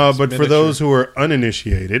do. But for miniature. those who are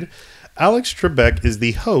uninitiated, Alex Trebek is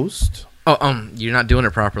the host. Oh, you're not doing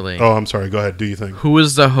it properly. Oh, I'm sorry. Go ahead. Do you think? Who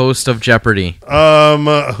is the host of Jeopardy?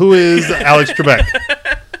 Who is Alex Trebek?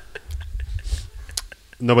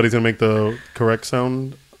 Nobody's gonna make the correct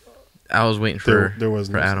sound. I was waiting for There was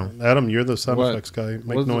for no Adam. sound. Adam, you're the sound What? effects guy.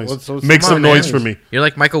 Make What's- noise. what's- Make Come some on, noise man. for me. You're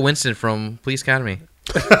like Michael Winston from Police Academy.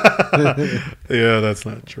 Yeah, that's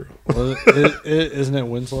not true. Isn't it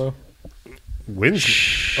Winslow?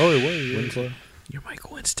 Winslow. Oh, it was Winslow. You're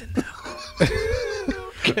Michael Winston now.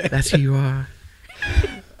 That's who you are.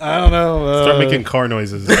 I don't know. Start making car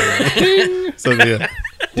noises. So yeah.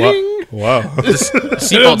 Ding. Wow.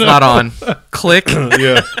 Seatbelt's not on. Click.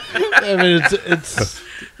 Yeah. I mean,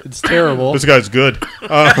 it's terrible. This guy's good.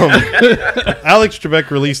 Alex Trebek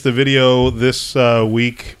released the video this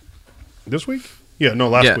week. This week? Yeah, no,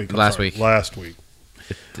 last Yeah, week. I'm last sorry. week. Last week.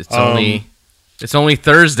 It's only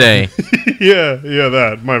Thursday. Yeah,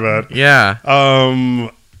 that. My bad. Yeah.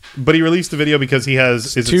 But he released the video because he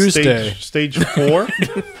has Tuesday. stage 4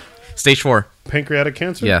 Stage 4. pancreatic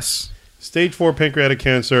cancer. Yes. Stage 4 pancreatic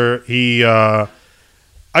cancer. He I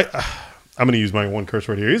I'm going to use my one curse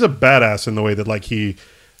word here. He's a badass in the way that like he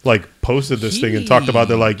like posted this thing and talked about.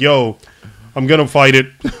 They're like, yo, I'm gonna fight it.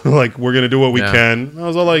 Like, we're gonna do what we can. And I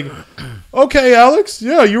was all like, okay, Alex,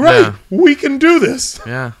 yeah, you're right. Yeah. We can do this.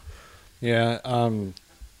 Yeah. Yeah.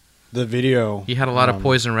 The video. He had a lot of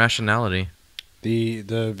poison rationality. The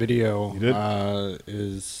video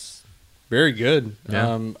is very good.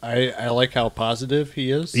 Yeah. I like how positive he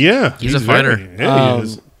is. Yeah, He's a fighter. He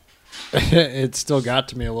is. It still got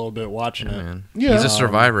to me a little bit watching it. Man. Yeah. He's a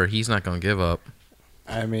survivor. He's not gonna give up.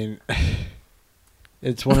 I mean,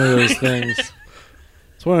 it's one of those things.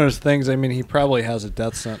 It's one of those things. I mean, he probably has a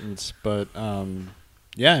death sentence, but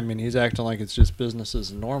yeah, I mean, he's acting like it's just business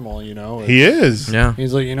as normal. You know, He is. Yeah.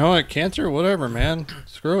 He's like, you know what, cancer, whatever, man.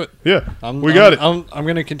 Screw it. Yeah, we got it. I'm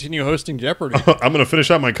going to continue hosting Jeopardy. I'm gonna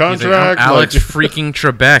finish out my He's like, contract. I'm Alex like- freaking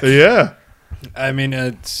Trebek. yeah, I mean,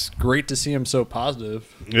 it's great to see him so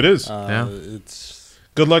positive. it is. It's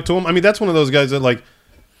Good luck to him. I mean, that's one of those guys that like.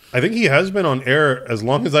 I think he has been on air as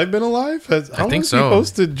long as I've been alive. How long has he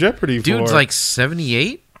hosted Jeopardy for? Dude's like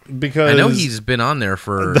 78. Because I know he's been on there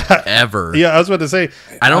forever. Yeah, I was about to say.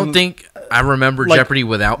 I don't think I remember like, Jeopardy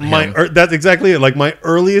without him. That's exactly it. Like my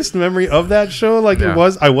earliest memory of that show, like Yeah.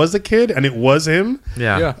 I was a kid and it was him.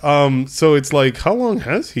 Yeah. So it's like, how long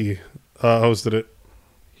has he hosted it?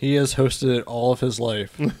 He has hosted it all of his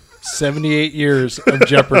life. 78 years of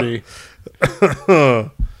Jeopardy.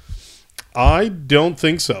 I don't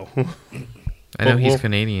think so. I know he's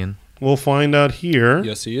Canadian. We'll find out here.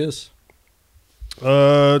 Yes, he is.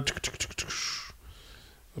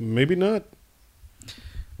 Maybe not.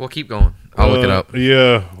 Well, keep going. I'll look it up.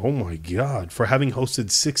 Yeah. Oh my God! For having hosted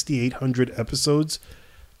 6,800 episodes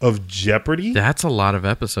of Jeopardy. That's a lot of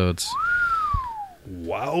episodes.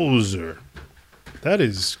 Wowzer!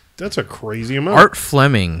 That's a crazy amount. Art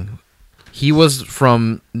Fleming. He was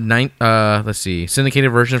from let's see,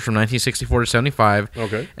 syndicated version from 1964 to 75.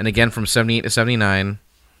 Okay. And again from 78 to 79.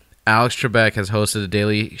 Alex Trebek has hosted the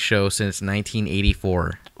Daily Show since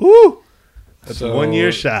 1984. Ooh! That's So- 1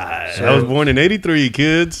 year shy. I was born in 83,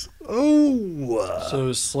 kids. Oh.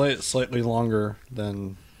 So slightly longer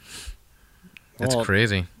than... That's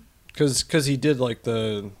crazy. Because he did like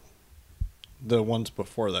the ones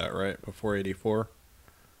before that, right? Before 84.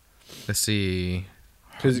 Let's see.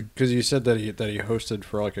 Because you said that he hosted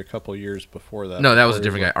for like a couple years before that. No, that was a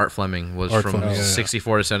Before he different guy. Art Fleming was Art from Fleming, yeah.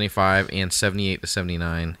 64 to 75 and 78 to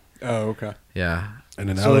 79. Oh, okay. Yeah. And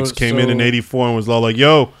then So- Alex came in 84 and was all like,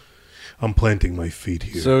 yo, I'm planting my feet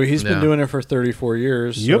here. So he's been Yeah. doing it for 34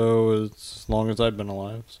 years. Yep. So it's as long as I've been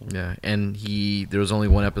alive. So. Yeah. And there was only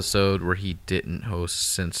one episode where he didn't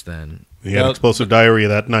host since then. he had No, explosive diarrhea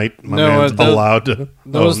that night. My No, man's allowed to.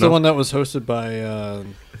 That was the one that was hosted by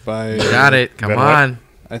Got it. Come Better on.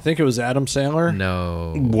 I think it was Adam Sandler.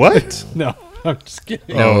 No. What? No, I'm just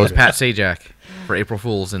kidding. No, it was okay. Pat Sajak for April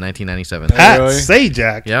Fools in 1997. Pat Really?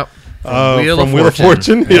 Sajak. Yep. From Wheel of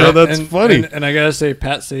Fortune. Yeah, Yep. that's funny. And I gotta say,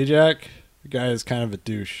 Pat Sajak, the guy is kind of a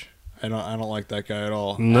douche. I don't like that guy at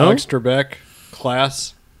all. No? Alex Trebek,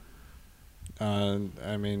 class.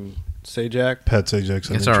 I mean, Sajak. Pat Sajak's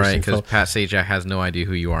an It's all right interesting because fellow. Pat Sajak has no idea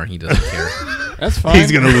who you are and he doesn't care. That's fine. He's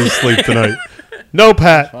going to lose sleep tonight. No,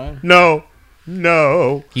 Pat. fine. No.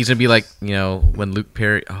 He's going to be like, when Luke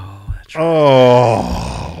Perry. Oh, that's right.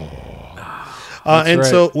 Oh. And right.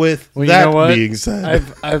 so with Well, that you know what? being said,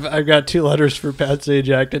 I've got two letters for Pat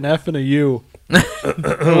Sajak, an F and a U.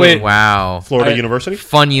 Wait, Wow. Florida I- University.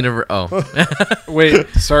 Fun universe. Oh. wait.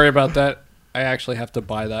 Sorry about that. I actually have to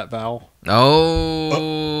buy that vowel.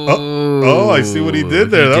 Oh. I see what he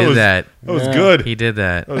did there. He That did was that. That was Yeah. good. He did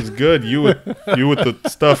that. That was good. You with the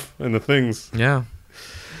stuff and the things. Yeah.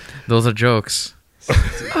 Those are jokes.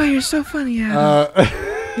 Oh, you're so funny, Adam.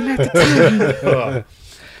 You like to tell me.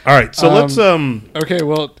 All right, so let's Okay,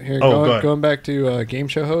 well, here go ahead. going back to game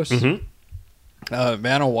show host, Mhm.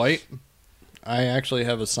 Vanna White. I actually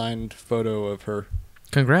have a signed photo of her.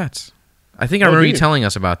 Congrats. I think I Oh, remember you dude. telling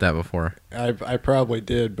us about that before. I probably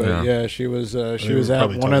did, but Yeah. yeah, she was were at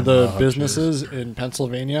probably one of talking the about businesses in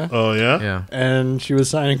Pennsylvania, Oh yeah. Yeah. and she was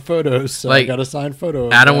signing photos. So I Like, got a signed photo.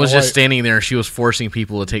 Of Adam Vanna was just White. standing there and she was forcing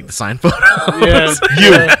people to take the signed photo. Yeah,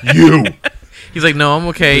 You. He's like, no, I'm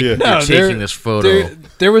okay. Yeah. You're No, taking this photo.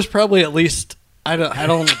 There was probably at least I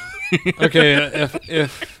don't. Okay,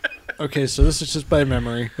 if okay, so this is just by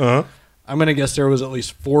memory. Uh-huh. I'm gonna guess there was at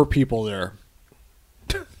least 4 people there.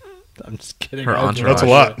 I'm just kidding. Her I have entourage. That's a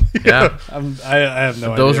lot. Yeah. I have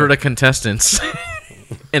no idea. Those were the contestants.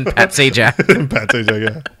 And Pat Sajak. Pat Sajak,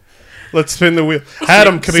 yeah. Let's spin the wheel.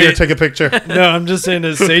 Adam, come here, take a picture. No, I'm just saying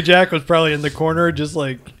that Sajak was probably in the corner, just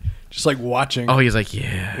like Just like watching. Oh, he's like,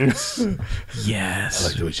 yes. I Yes.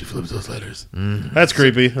 like the way she flips those letters. That's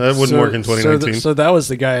creepy. That wouldn't work in 2019. So that was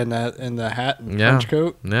the guy in the hat and trench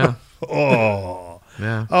coat. Yeah. Oh.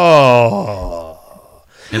 Yeah. Oh.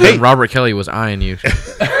 And then Robert Kelly was eyeing you.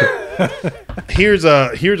 Here's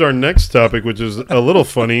our next topic, which is a little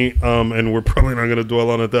funny, and we're probably not going to dwell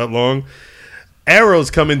on it that long. Arrow's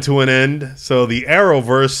coming to an end, so the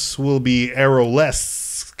Arrowverse will be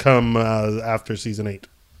Arrowless come after season 8.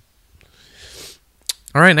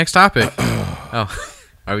 All right, next topic. Oh,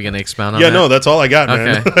 are we going to expound on Yeah, that? no, that's all I got,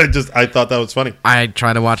 man. Okay. I thought that was funny. I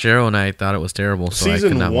tried to watch Arrow and I thought it was terrible. So Season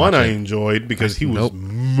I could not 1 watch I it. enjoyed because he was Nope.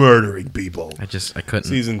 murdering people. I couldn't.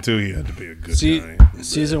 Season 2, he had to be a good guy.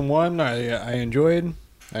 Season 1, I enjoyed.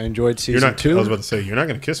 I enjoyed You're season not, 2. I was about to say, you're not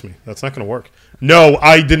going to kiss me. That's not going to work. No,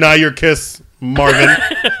 I deny your kiss, Marvin.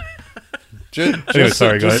 Just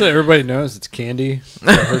sorry, go so ahead. everybody knows, it's Candy.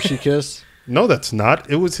 The Hershey kiss. No, that's not.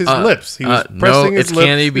 It was his lips. He was pressing no, his it's lips.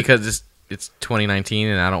 candy because it's 2019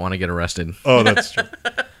 and I don't want to get arrested. Oh, that's true.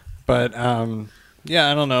 But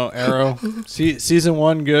yeah, I don't know. Arrow season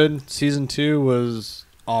 1 good. Season 2 was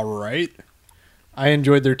all right. I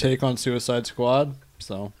enjoyed their take on Suicide Squad.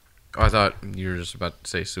 So I thought you were just about to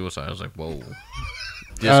say suicide. I was like, whoa.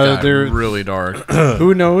 This got they're- really dark.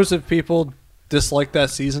 who knows if people dislike that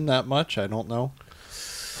season that much? I don't know.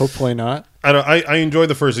 Hopefully not. I enjoyed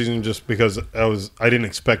the first season just because I didn't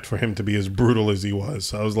expect for him to be as brutal as he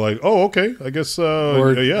was. I was like, oh, okay, I guess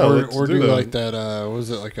Or let's do do that. like that. Was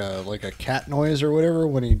it like a cat noise or whatever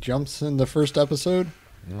when he jumps in the first episode?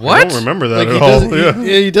 What? I don't remember that Like at he all. does,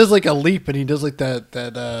 Yeah. he does like a leap and he does like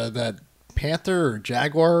that panther or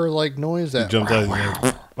jaguar like noise that Jumped out.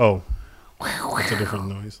 Like, oh, that's a different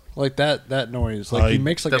noise. like that noise. Like he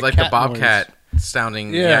makes like That's a like cat the bobcat noise.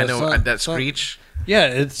 sounding. Yeah, Yeah, I know so- that so- screech. Yeah,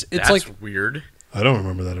 it's That's like weird. I don't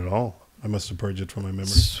remember that at all. I must have purged it from my memory.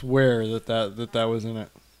 swear that was in it.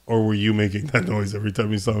 Or were you making that noise every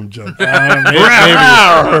time you saw him jump? Maybe.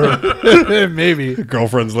 Maybe.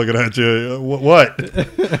 Girlfriend's looking at you. What?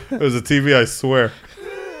 It was a TV, I swear.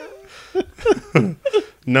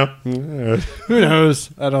 No. Who knows?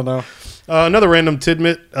 I don't know. Another random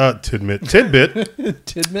tidbit.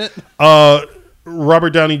 Tidbit. Robert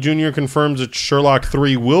Downey Jr. confirms that Sherlock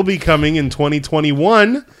 3 will be coming in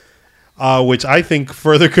 2021, which I think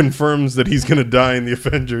further confirms that he's going to die in the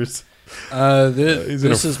Avengers. He's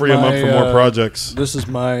going to free him up for more projects. This is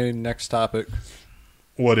my next topic.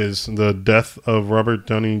 What is the death of Robert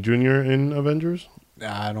Downey Jr. in Avengers?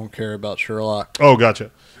 I don't care about Sherlock. Oh,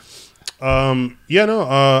 gotcha.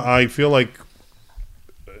 I feel like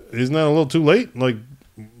isn't that a little too late? Like,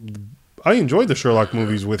 I enjoyed the Sherlock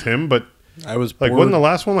movies with him, but I was like, bored. wasn't the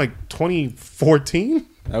last one like 2014?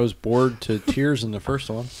 I was bored to tears in the first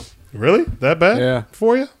one. Really? That bad? Yeah.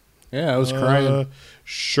 For you? Yeah, I was crying.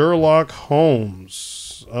 Sherlock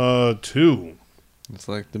Holmes 2. It's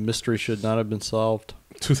like the mystery should not have been solved.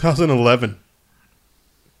 2011.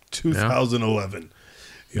 2011.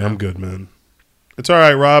 Yeah, I'm good, man. It's all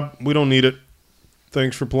right, Rob. We don't need it.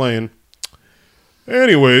 Thanks for playing.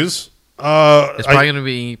 Anyways, It's probably going to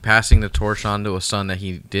be passing the torch on to a son that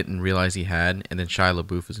he didn't realize he had, and then Shia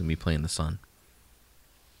LaBeouf is going to be playing the son.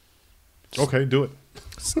 Okay, do it.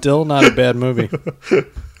 Still not a bad movie.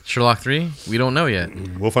 Sherlock 3? We don't know yet.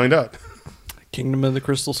 We'll find out. Kingdom of the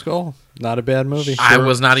Crystal Skull. Not a bad movie. I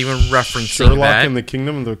was not even referencing Sherlock that. in the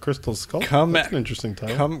Kingdom of the Crystal Skull. That's an interesting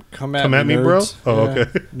title. Come at me, bro. nerds. Oh, Yeah.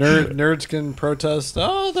 okay. Nerds can protest.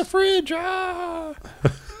 Oh, the fridge. Ah.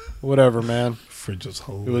 Whatever, man. Fridge was It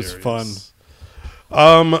hilarious. was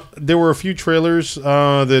fun. There were a few trailers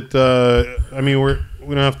that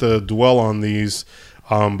we don't have to dwell on these,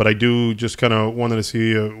 but I do just kind of wanted to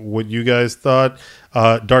see what you guys thought.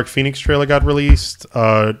 Dark Phoenix trailer got released.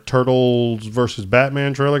 Turtles versus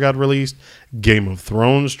Batman trailer got released. Game of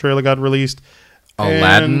Thrones trailer got released.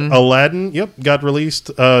 Aladdin? And Aladdin, yep, got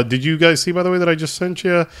released. Did you guys see, by the way, that I just sent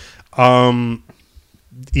you?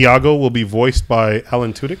 Iago will be voiced by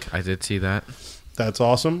Alan Tudyk. I did see that. That's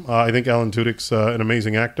awesome. I think Alan Tudyk's an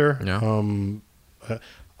amazing actor. Yeah.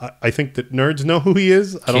 I think that nerds know who he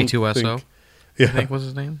is. I don't K2SO, think, I think was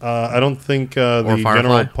his name. I don't think the Firefly.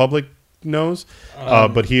 general public knows,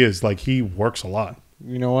 but he is. Like, he works a lot.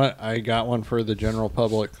 You know what? I got one for the general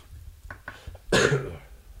public. The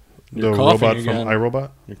You're robot coughing from again.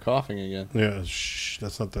 iRobot? You're coughing again. Yeah,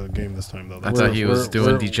 that's not the game this time, though. I We're- thought he was we're- doing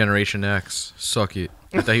we're- Degeneration X. Suck it.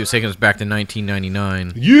 I thought he was taking us back to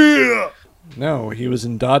 1999. Yeah! No, he was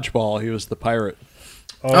in Dodgeball. He was the pirate.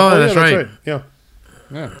 Oh, that's right. Yeah.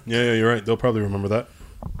 Yeah. Yeah, you're right. They'll probably remember that.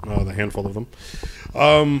 The handful of them.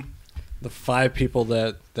 The 5 people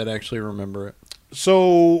that actually remember it.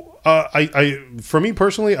 So, for me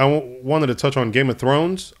personally, wanted to touch on Game of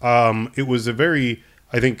Thrones. It was a very,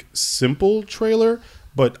 I think, simple trailer,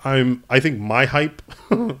 but I think my hype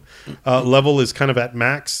level is kind of at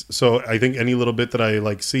max. So I think any little bit that I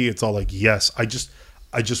like see, it's all like, yes, I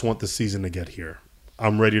just want the season to get here.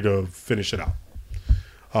 I'm ready to finish it out.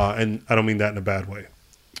 And I don't mean that in a bad way.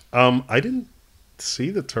 I didn't see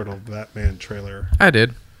the Turtle Batman trailer. I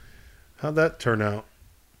did. How'd that turn out?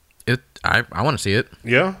 I want to see it.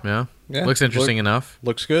 Yeah? Yeah. Yeah. Looks interesting enough.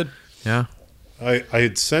 Looks good. Yeah. I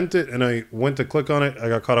had sent it and I went to click on it. I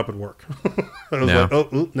got caught up at work. I was Yeah. like,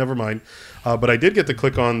 oh, never mind. But I did get to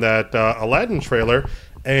click on that Aladdin trailer,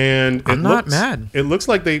 and I'm not mad. It looks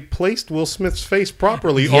like they placed Will Smith's face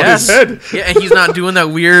properly on Yes. his head. Yeah, and he's not doing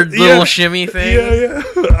that weird little shimmy thing. Yeah.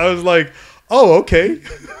 I was like, oh, okay.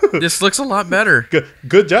 This looks a lot better.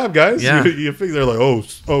 Good job, guys. Yeah. You think they're like,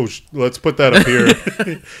 let's put that up here.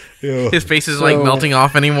 His face is like melting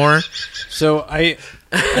off anymore. So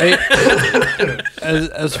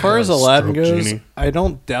as far as Aladdin Stroke goes, genie. I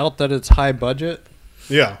don't doubt that it's high budget.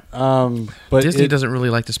 Yeah. But Disney doesn't really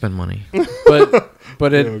like to spend money.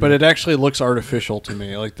 but it actually looks artificial to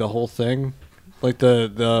me, like the whole thing, like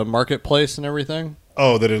the marketplace and everything.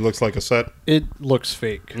 Oh, that it looks like a set? It looks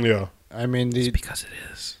fake. Yeah. I mean, It's because it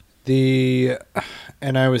is.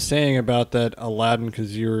 and I was saying about that Aladdin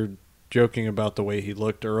because you were joking about the way he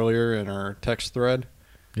looked earlier in our text thread.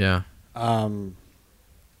 Yeah.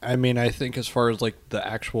 I mean, I think as far as like the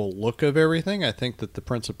actual look of everything, I think that the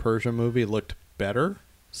Prince of Persia movie looked better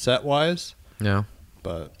set wise. Yeah.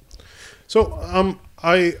 But So,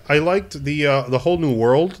 I liked the whole new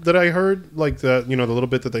world that I heard, like the little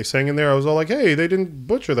bit that they sang in there. I was all like, hey, they didn't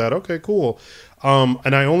butcher that. Okay, cool.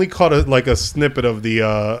 And I only caught a snippet of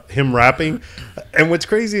the him rapping. And what's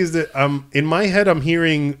crazy is that in my head I'm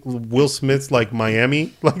hearing Will Smith's like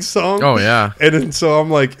Miami like song. Oh yeah. And then, so I'm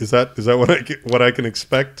like, is that what I can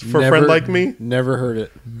expect for a friend like me? Never heard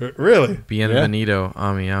it. Really? Bienvenido,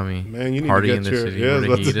 ami. Man, you need Party to in get the your city where the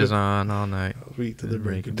that's heat is on all night. Sweet to the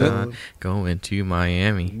break of Dawn. dawn. Going to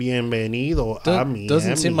Miami. Bienvenido a Miami.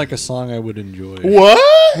 Doesn't seem like a song I would enjoy. What?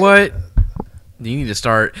 What? You need to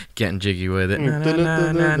start getting jiggy with it. Na,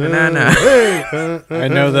 na, na, na, na, na. I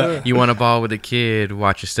know that. You want to ball with a kid,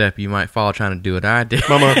 watch your step. You might fall trying to do what I did.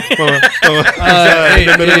 Mama. In Hey,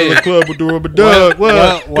 the middle of the club with the rubber duck.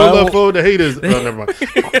 What? Well, Good luck for the haters. Oh, never mind.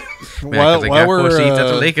 Man, 'cause I got 4 seats at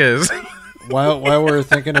the Lakers. while we're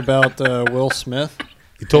thinking about Will Smith,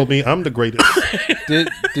 He told me I'm the greatest. did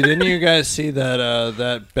any of you guys see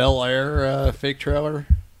that Bel Air fake trailer?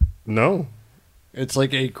 No. It's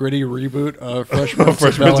like a gritty reboot of Fresh Prince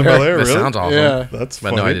Fresh of Prince of Bel-Air. Bel-Air, That really? sounds awesome. Yeah. That's But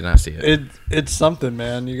funny. no, I did not see it. It's something,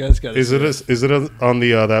 man. You guys got to. Is it on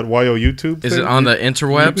the that YO YouTube? Is thing? it on the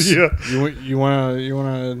interwebs? Yeah. You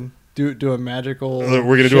wanna do a magical? We're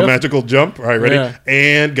gonna do a shift? magical jump. All right, ready? Yeah.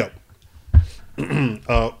 And go.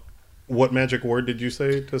 What magic word did you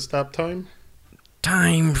say to stop time?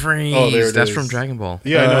 Time freeze. Oh, there it That's is. from Dragon Ball.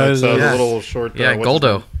 Yeah, I know. It's yeah. the little short. Yeah, what's his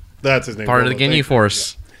Goldo. name? That's his name. Part of the Goldo. Ginyu Thank you.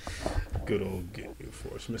 Force. Yeah. Good old Ginyu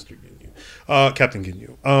Force, Mr. Ginyu. Captain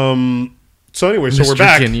Ginyu. So anyway, so we're Mr.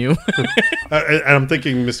 back. Ginyu. And I'm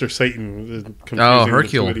thinking Mr. Satan. Confusing Oh, the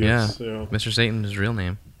Hercule. two Yeah. idiots, Mr. Satan is his real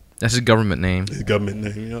name. That's his government name. His government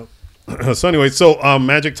name, yeah. So anyway,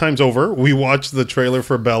 Magic Time's over. We watched the trailer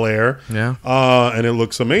for Bel Air. Yeah. And it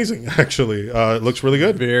looks amazing, actually. It looks really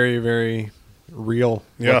good. Very, very real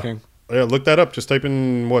Yeah. looking. Yeah, look that up. Just type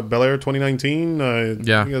in, Bel Air 2019.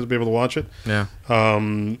 Yeah. You guys will be able to watch it. Yeah.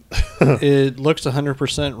 It looks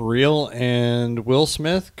 100% real, and Will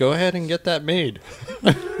Smith, go ahead and get that made.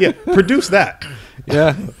 Yeah, produce that.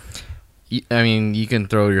 Yeah. I mean, you can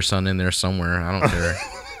throw your son in there somewhere. I don't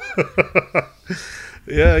care.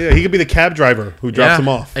 Yeah. He could be the cab driver who drops Yeah, him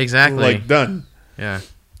off. exactly. Like, done. Yeah.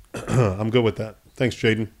 I'm good with that. Thanks,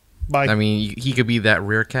 Jaden. Bye. I mean, he could be that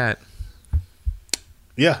rear cat.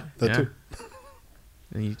 Yeah, that Yeah. too.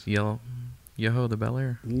 And you yell, yo-ho, the Bel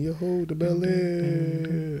Air. Yo, the Bel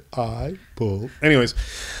Air. I pull. Anyways.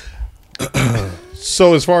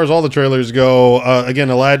 So as far as all the trailers go, again,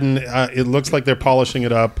 Aladdin, it looks like they're polishing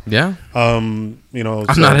it up. Yeah. I'm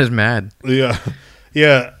not as mad. Yeah.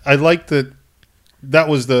 I like that. That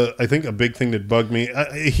was I think a big thing that bugged me.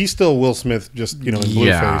 He's still Will Smith, just in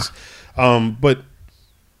blueface. But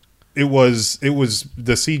it was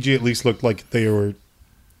the CG at least looked like they were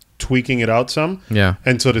tweaking it out some. Yeah.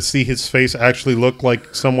 And so to see his face actually look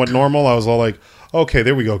like somewhat normal, I was all like, okay,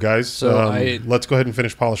 there we go, guys. So let's go ahead and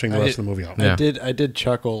finish polishing the rest of the movie out. Yeah. I did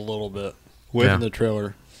chuckle a little bit With in the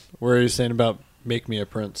trailer where he's saying about make me a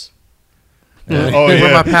prince. Oh Where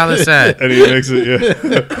yeah, my palace at? and he makes it.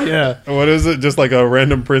 Yeah. Yeah. What is it? Just like a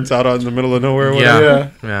random prince out in the middle of nowhere. Or Yeah.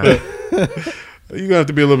 Yeah. Yeah. You're gonna have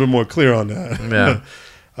to be a little bit more clear on that.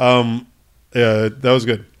 Yeah. Yeah, that was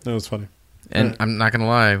good. That was funny. And I'm not gonna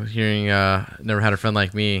lie, hearing "Never Had a Friend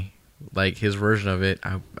Like Me," like his version of it,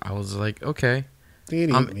 I was like, okay,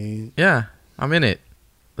 yeah, I'm in it.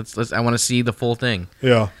 Let's. I want to see the full thing.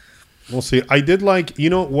 Yeah, we'll see. I did like, you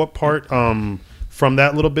know what part from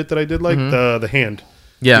that little bit that I did like the hand.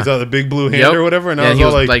 Yeah, he's got the big blue hand Yep. or whatever, and Yeah, I was he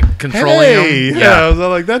all was, like controlling hey! him. Yeah, I was all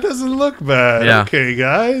like, that doesn't look bad. Yeah. Okay,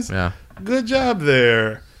 guys. Yeah. Good job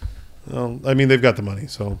there. Well, I mean, they've got the money,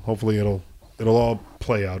 so hopefully it'll all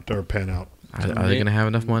play out or pan out. Are they going to have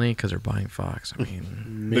enough money because they're buying Fox? I mean,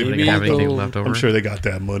 Maybe are they gonna have anything they'll- left over? I'm sure they got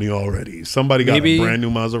that money already. Somebody got Maybe- a brand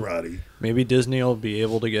new Maserati. Maybe Disney will be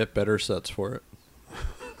able to get better sets for it.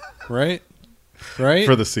 Right? Right?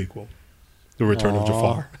 For the sequel, The Return of Aw.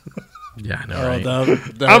 Jafar. Yeah, I know, Oh,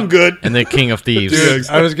 right? I'm good. And the King of Thieves. Dude,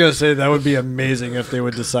 I was gonna say that would be amazing if they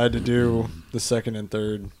would decide to do the second and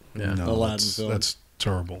third Yeah. No, Aladdin that's, film. that's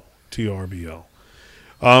terrible. TRBL.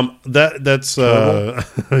 That's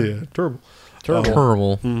yeah, terrible. Terrible.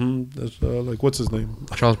 Terrible. That's like, what's his name?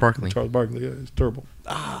 Charles Barkley. Charles Barkley. Yeah, it's terrible.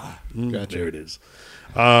 Gotcha. There it is.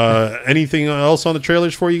 Anything else on the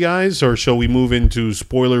trailers for you guys, or shall we move into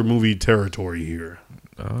spoiler movie territory here?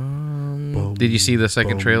 Did you see the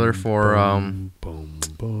second trailer for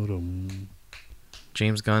Boom.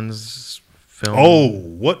 James Gunn's film? Oh,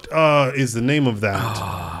 what is the name of that?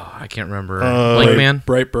 I can't remember. Uh, Blank Man?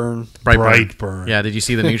 Brightburn. Brightburn. Yeah, did you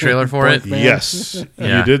see the new trailer for it? Man. Yes,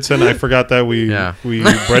 Yeah. you did send. I forgot that we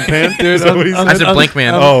breadpan. Dude, Is that what he I'm- said? I said Blank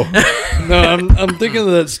Man. Oh, No, I'm thinking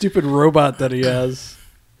of that stupid robot that he has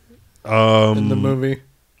in the movie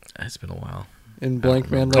It's been a while. in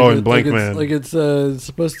Blank Man. Oh, in Blank Man. It's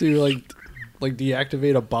supposed to like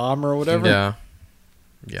deactivate a bomb or whatever. Yeah.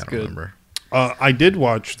 Yeah, I don't good. remember. I did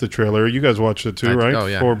watch the trailer. You guys watched it too, right? Oh,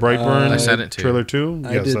 yeah. For Brightburn. I sent it to you. Trailer 2?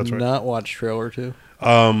 I Yes, did that's right. not watch trailer 2.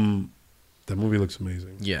 That movie looks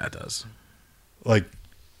amazing. Yeah, it does.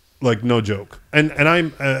 Like no joke. And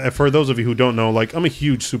I'm for those of you who don't know, like, I'm a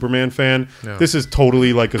huge Superman fan. Yeah. This is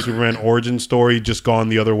totally like a Superman origin story, just gone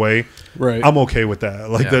the other way. Right. I'm okay with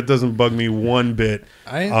that. Like, Yeah. that doesn't bug me one bit.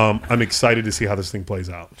 I I'm excited to see how this thing plays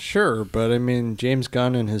out. sure, but I mean James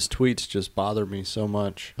Gunn and his tweets just bother me so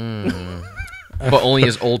much. But only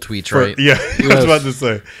his old tweets, For- right? Yeah, I was about to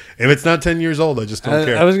say, if it's not 10 years old, I just don't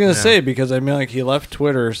care. I was gonna Yeah. say because I mean like he left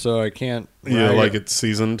Twitter, so I can't. Yeah, rag like it's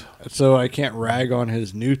seasoned. So I can't rag on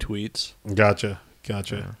his new tweets. Gotcha.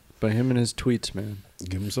 But him and his tweets, man.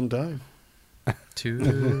 Give him some time. To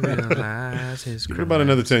realize his For about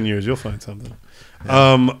another 10 years, you'll find something.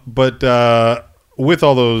 But with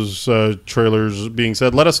all those trailers being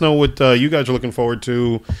said, let us know what you guys are looking forward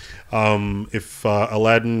to. If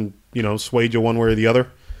Aladdin, swayed you one way or the other,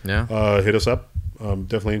 Yeah. hit us up. I'm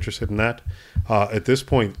definitely interested in that. At this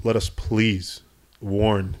point, let us please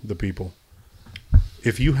warn the people.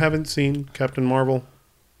 If you haven't seen Captain Marvel,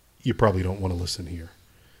 you probably don't want to listen here.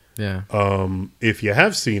 Yeah. If you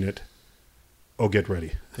have seen it, get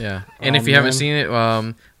ready. Yeah. And Oh, if you haven't man. seen it,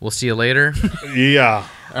 we'll see you later. Yeah.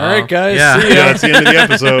 All right, guys. yeah. See Yeah, ya. that's the end of the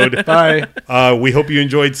episode. Bye. We hope you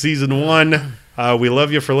enjoyed season 1. We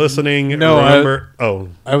love you for listening. No, Remember,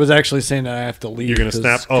 I was actually saying that I have to leave. You're gonna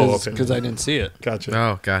snap? Oh, okay. Because I didn't see it. gotcha.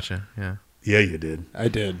 Oh, gotcha. Yeah. Yeah, you did. I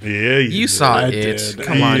did. Yeah, You did. saw I it. did.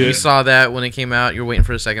 Come on. Yeah. You saw that when it came out. You're waiting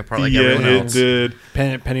for the second part like yeah, everyone it else. did.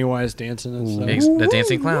 Pennywise dancing and stuff. The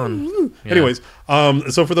dancing clown. Yeah. Anyways,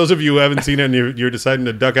 so for those of you who haven't seen it and you're deciding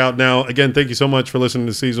to duck out now, again, thank you so much for listening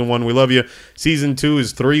to season 1. We love you. Season 2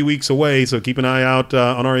 is 3 weeks away, so keep an eye out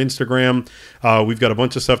on our Instagram. We've got a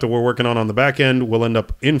bunch of stuff that we're working on the back end. We'll end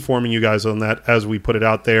up informing you guys on that as we put it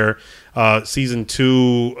out there. Season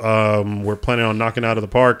 2, we're planning on knocking out of the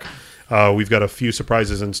park. We've got a few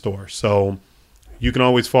surprises in store. So you can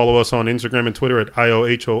always follow us on Instagram and Twitter at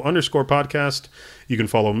IOHO_podcast. You can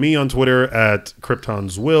follow me on Twitter at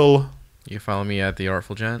KryptonsWill. You can follow me at The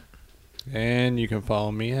Artful Gent. And you can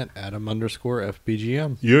follow me at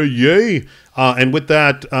Adam_FBGM. Yay. And with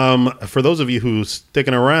that, for those of you who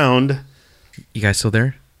sticking around, You guys still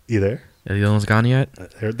there? you there? Are the other ones gone yet?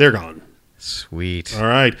 They're gone. Sweet. All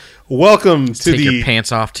right. Welcome to Take your the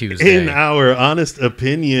pants off Tuesday. In Our Honest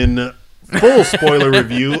Opinion full spoiler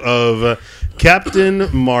review of Captain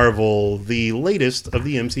Marvel, the latest of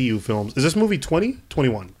the MCU films. Is this movie 20?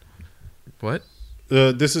 21? What?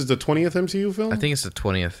 This is the 20th MCU film? I think it's the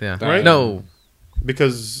 20th, yeah. Right? No.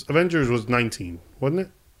 Because Avengers was 19, wasn't it?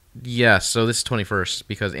 Yeah, so this is 21st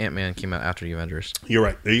because Ant-Man came out after the Avengers. You're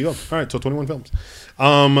right. There you go. All right, so 21 films.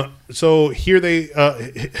 So here they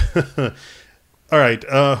All right.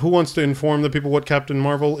 Who wants to inform the people what Captain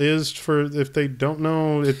Marvel is? For if they don't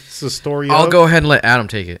know, it's a story. I'll go ahead and let Adam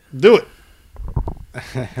take it. Do it.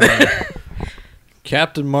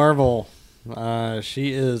 Captain Marvel.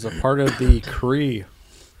 She is a part of the Kree.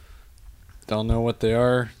 Don't know what they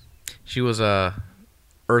are. She was a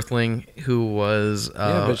Earthling who was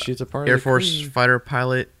but she's a part Air of the Force Kree. fighter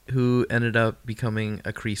pilot who ended up becoming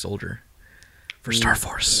a Kree soldier for Star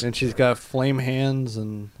Force. And she's got flame hands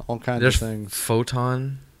and all kinds There's of things.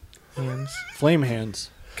 photon hands. Flame hands.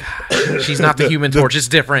 She's not the Human Torch. It's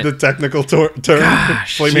different. The technical term.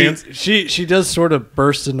 Gosh. Flame hands. She does sort of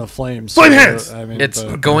burst into flames. Flame hands! I mean, It's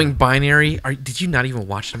going binary. Did you not even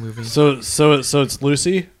watch the movie? So it's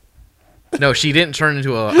Lucy. No, she didn't turn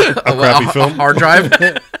into a crappy film? hard drive.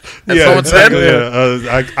 That's Yeah, someone said.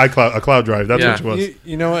 exactly. Yeah, a cloud drive. That's Yeah. what she was.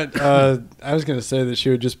 You know what? I was gonna say that she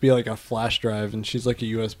would just be like a flash drive, and she's like a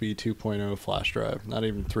USB 2.0 flash drive, not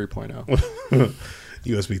even 3.0.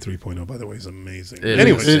 USB 3.0, by the way, is amazing. It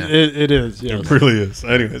Anyways, is. It is. Yes. it really is.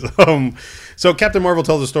 Anyways, so Captain Marvel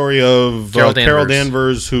tells the story of Carol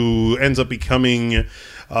Danvers, who ends up becoming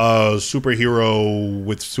a superhero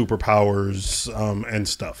with superpowers and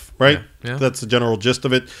stuff, right? Yeah. That's the general gist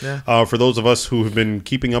of it. Yeah. For those of us who have been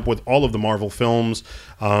keeping up with all of the Marvel films,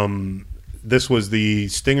 this was the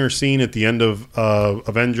stinger scene at the end of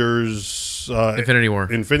Avengers Infinity War.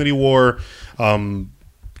 War.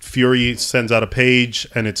 Fury sends out a page,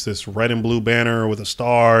 and it's this red and blue banner with a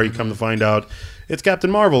star. You come to find out it's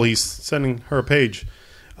Captain Marvel. He's sending her a page.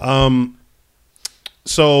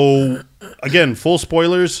 So, again, full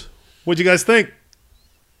spoilers. What'd you guys think?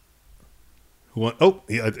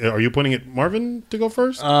 Are you pointing at Marvin to go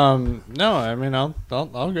first? No, I mean I'll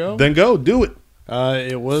go. Then go, do it.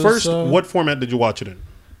 It was First, what format did you watch it in?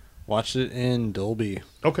 Watched it in Dolby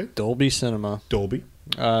Okay, Cinema. Dolby.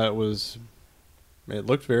 It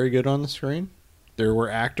looked very good on the screen. There were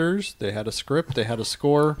actors. They had a script. They had a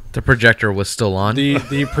score. The projector was still on.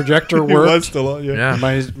 The projector It was worked. still on, Yeah.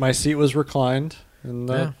 My seat was reclined, and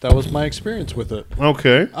Yeah. that was my experience with it.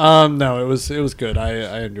 Okay. No, it was good.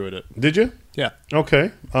 I enjoyed it. Did you? Yeah.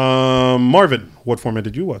 Okay. Marvin, what format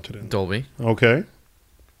did you watch it in? Dolby. Okay.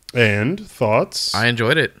 And thoughts? I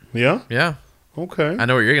enjoyed it. Yeah? Yeah. Okay. I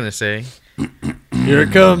know what you're gonna say. Here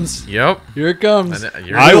it comes. Yep. Here it comes.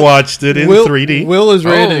 I watched it in 3D Will is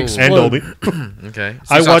ready to Oh. explode. and Dolby. Okay.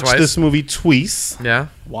 So I you saw it watched twice? this movie twice Yeah.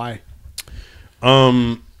 Why?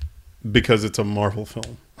 because it's a Marvel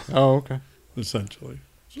film, Oh, okay. essentially.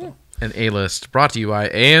 So. An A-list brought to you by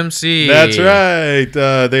AMC. That's right.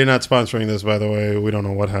 They're not sponsoring this, by the way. We don't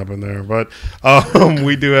know what happened there, but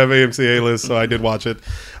we do have AMC A-list, so I did watch it.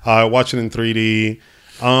 I watched it in 3D.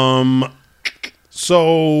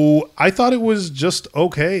 So I thought it was just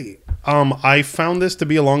okay. I found this to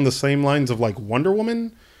be along the same lines of like Wonder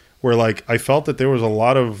Woman, where like I felt that there was a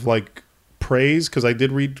lot of like praise, because I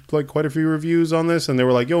did read like quite a few reviews on this, and they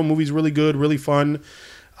were like, "Yo, movie's really good, really fun."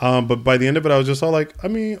 But by the end of it, I was just all like, I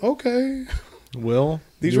mean, okay. Will,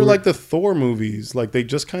 These were like the Thor movies. Like, they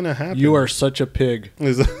just kind of happened. you are such a pig.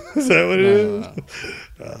 Is that what it is?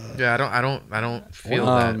 Yeah, I don't feel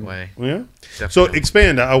that way. Yeah. Definitely So don't.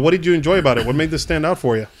 expand. What did you enjoy about it? What made this stand out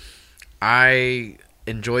for you? I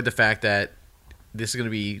enjoyed the fact that this is going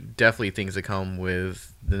to be definitely things that come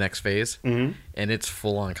with the next phase, and it's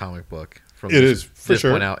full on comic book. From It is, for this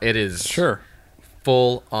sure. point out, it is Sure.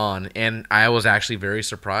 full on, and I was actually very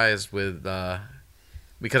surprised with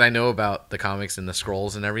because I know about the comics and the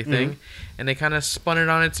scrolls and everything, and they kind of spun it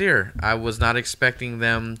on its ear. I was not expecting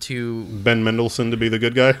them to. Ben Mendelsohn to be the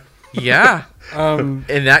good guy? Yeah, and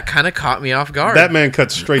that kind of caught me off guard. That man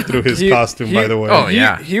cut straight through his costume, by the way. Oh,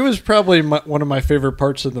 yeah. He was probably one of my favorite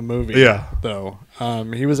parts of the movie. Yeah. Though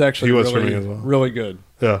he was actually He was for really me as well. really good.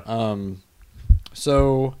 Yeah.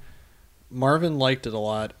 So Marvin liked it a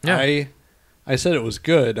lot. Yeah. I said it was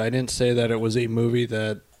good. I didn't say that it was a movie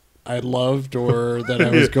that I loved or that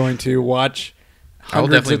I was going to watch I will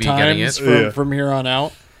hundreds definitely of be getting times it. from here on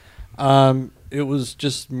out. It was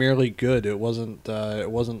just merely good. It wasn't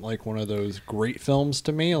like one of those great films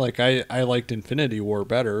to me. Like I liked Infinity War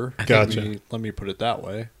better. Gotcha. Let me put it that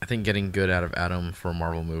way. I think getting good out of Adam for a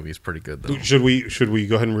Marvel movie is pretty good, though. Should we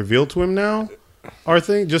go ahead and reveal to him now our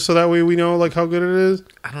thing, just so that way we know like how good it is?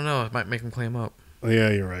 I don't know. It might make him clam up.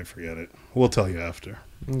 Yeah, you're right. Forget it. We'll tell you after.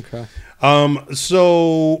 Okay.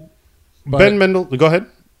 So But- Ben Mendel, go ahead.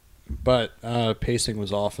 But pacing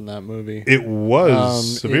was off in that movie. It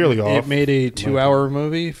was severely off. It made a 2-hour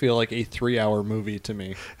movie feel like a 3-hour movie to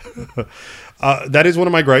me. That is one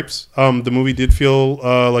of my gripes. The movie did feel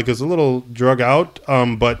like it was a little drug out,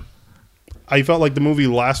 but I felt like the movie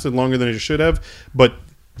lasted longer than it should have. But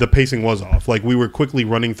the pacing was off. Like we were quickly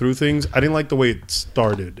running through things. I didn't like the way it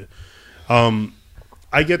started.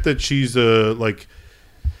 I get that she's like.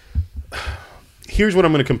 Here's what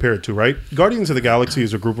I'm going to compare it to, right? Guardians of the Galaxy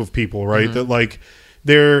is a group of people, right? That like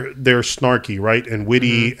they're snarky, right, and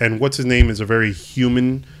witty, and what's his name is a very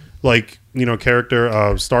human, like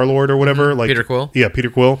character, Star-Lord or whatever, like Peter Quill. Yeah, Peter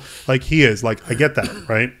Quill. Like he is, like I get that,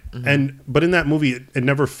 right? But in that movie, it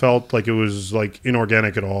never felt like it was like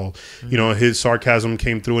inorganic at all. His sarcasm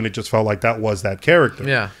came through, and it just felt like that was that character.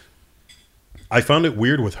 Yeah, I found it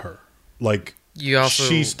weird with her. Like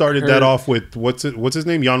she started her, that off with what's his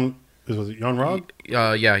name? Was it Jan Rog?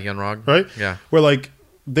 Yeah, Jan Rog. Right? Yeah. Where like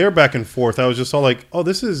they're back and forth. I was just all like, oh,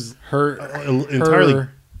 this is entirely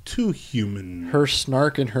too human. Her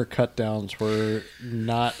snark and her cut downs were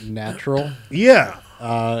not natural. Yeah.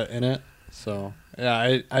 In it. So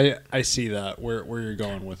yeah, I see that where you're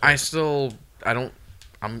going with it.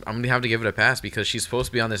 I'm gonna have to give it a pass because she's supposed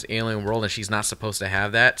to be on this alien world and she's not supposed to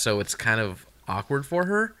have that, so it's kind of awkward for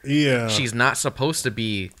her. Yeah. She's not supposed to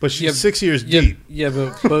be, but she's 6 years deep. Yeah,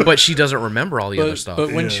 but but she doesn't remember all the other stuff.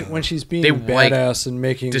 But when she's being badass and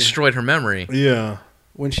making destroyed her memory. Yeah.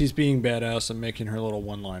 When she's being badass and making her little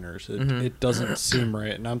one-liners, it doesn't seem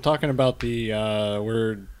right. And I'm talking about the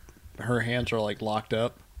where her hands are like locked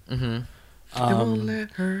up. Don't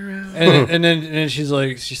let her out. And then she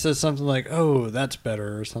says something like, "Oh, that's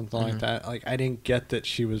better," or something like that. Like I didn't get that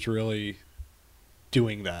she was really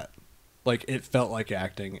doing that. Like it felt like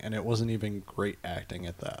acting, and it wasn't even great acting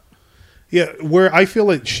at that. Yeah, where I feel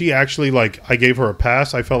like she actually, like, I gave her a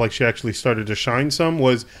pass. I felt like she actually started to shine some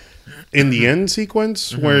was in the end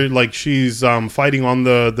sequence where, like, she's fighting on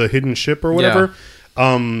the hidden ship or whatever.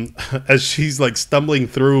 As she's, like, stumbling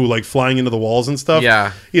through, like, flying into the walls and stuff.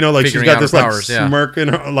 Yeah. Like, she's got this, like, powers, smirk in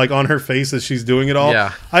her, like, on her face as she's doing it all.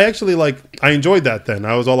 Yeah. I actually, like, I enjoyed that then.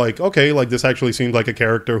 I was all like, okay, like, this actually seems like a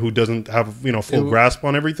character who doesn't have, full grasp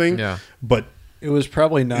on everything. Yeah. But it was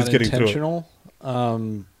probably not getting intentional.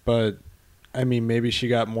 But... I mean, maybe she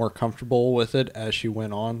got more comfortable with it as she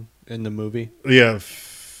went on in the movie. Yeah,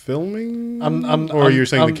 filming. Or you're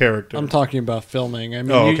saying the character? I'm talking about filming. I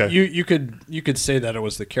mean, you could say that it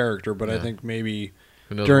was the character, but I think maybe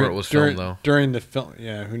who knows where it was filmed though. During the film,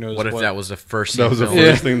 yeah, who knows? What if that was the first? That was the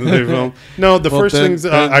first thing that they filmed. No, the first things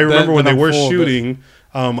I remember when they were shooting,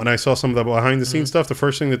 and I saw some of the behind the scenes stuff. The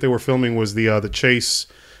first thing that they were filming was the chase.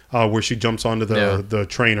 Where she jumps onto the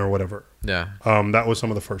train or whatever. Yeah. That was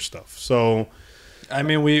some of the first stuff. So, I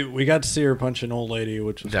mean, we got to see her punch an old lady,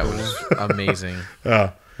 which was was amazing.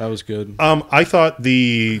 That was good. I thought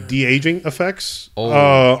the de-aging effects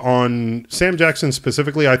on Sam Jackson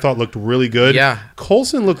specifically, I thought looked really good. Yeah.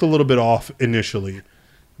 Coulson looked a little bit off initially.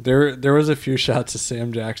 There was a few shots of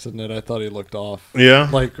Sam Jackson that I thought he looked off. Yeah.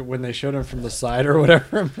 Like when they showed him from the side or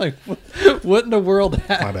whatever. I'm like, what in the world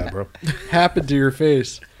My bad, bro. happened to your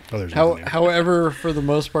face? Oh, however, for the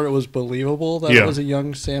most part, it was believable that it was a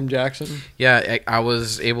young Sam Jackson. Yeah, I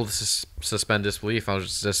was able to suspend disbelief. I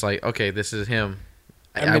was just like, okay, this is him.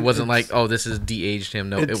 I wasn't like, oh, this is de-aged him.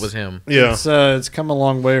 No, it was him. Yeah, it's come a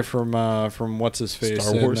long way from what's his face?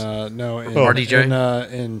 Star Wars?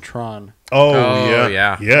 RDJ? In Tron. Oh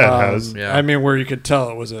yeah, it has. Yeah. I mean, where you could tell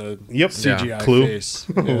it was a CGI Clue. face.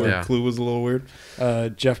 Clue was a little weird.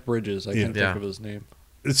 Jeff Bridges, I can't think of his name.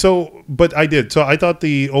 So, but I did. So I thought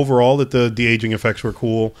the de-aging effects were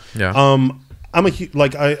cool. Yeah.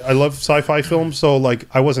 I love sci-fi films, so like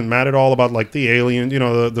I wasn't mad at all about like the alien,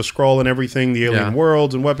 the Skrull and everything, the alien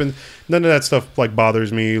worlds and weapons. None of that stuff like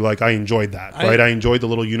bothers me. Like I enjoyed that, right? I enjoyed the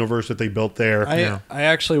little universe that they built there. I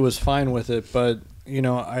actually was fine with it, but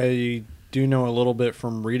I do know a little bit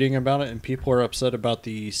from reading about it, and people are upset about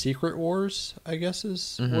the Secret Wars, I guess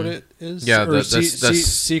is what it is. Yeah, or that's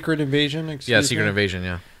Secret Invasion. Secret Invasion.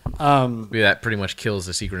 Yeah. That pretty much kills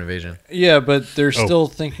the Secret Invasion. Yeah, but they're still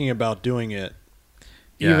thinking about doing it.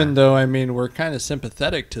 Yeah. Even though, I mean, we're kind of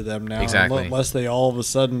sympathetic to them now. Exactly. Unless they all of a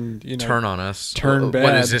sudden, turn on us. Turn bad.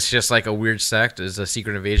 What is this, just like a weird sect? Is a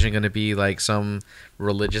Secret Invasion going to be like some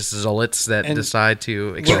religious zealots that decide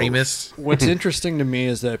to extremists? What's interesting to me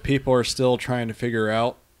is that people are still trying to figure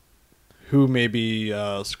out who may be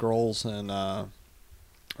Skrulls and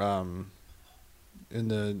in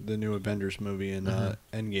the new Avengers movie in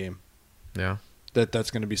Endgame. Yeah.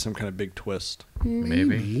 That's going to be some kind of big twist.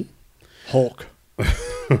 Maybe. Hulk.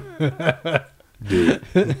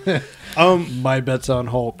 My bet's on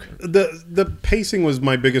Hulk. The pacing was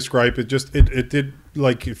my biggest gripe. It did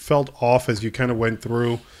like it felt off as you kind of went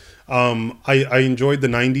through. I enjoyed the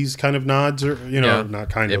 '90s kind of nods, or Yeah. not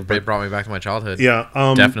kind It, of, but it brought me back to my childhood. yeah,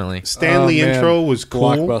 Definitely. Stanley Oh, man. intro was cool,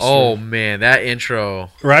 Blockbuster. Oh man, that intro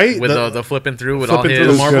right? with the flipping through with all flipping his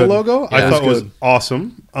through the Marvel good. logo, I Yeah. thought It was was good.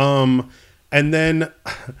 awesome. And then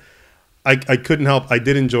I couldn't help. I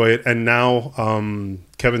did enjoy it, and now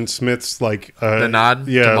Kevin Smith's like the nod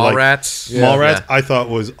to yeah, like, Mallrats. Mallrats, Yeah. I thought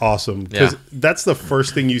was awesome because Yeah. that's the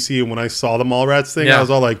first thing you see. And when I saw the Mallrats thing, Yeah. I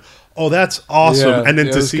was all like, "Oh, that's awesome!" Yeah, and then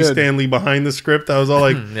yeah, it to was see good. Stanley behind the script, I was all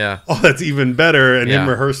like, Yeah. "Oh, that's even better!" And him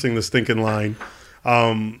Yeah. rehearsing the stinking line.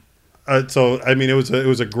 So I mean, it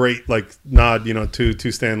was a great like nod,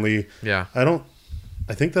 to Stanley. Yeah.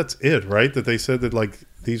 I think that's it, right? That they said that like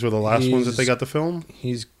these were the last ones that they got to film.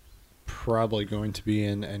 He's probably going to be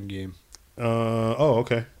in Endgame. Oh,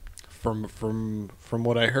 okay. From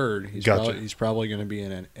what I heard, Gotcha. he's probably going to be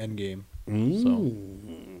in an Endgame.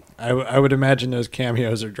 Mm. I would imagine those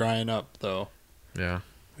cameos are drying up, though. Yeah.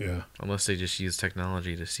 Yeah, Unless they just use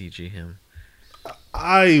technology to CG him.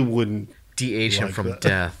 I wouldn't. De-age him Like from that.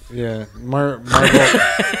 death. Yeah, Marvel.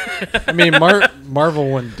 I mean, Marvel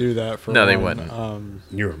wouldn't do that for. No, they long. wouldn't.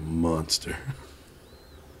 You're a monster.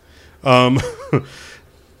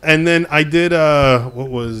 And then I did.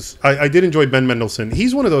 I did enjoy Ben Mendelsohn.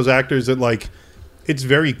 He's one of those actors that like. It's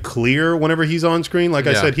very clear whenever he's on screen. Like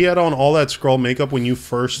I Yeah. said, he had on all that Skrull makeup when you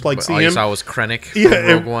first But see all you him. saw was Krennic from Yeah,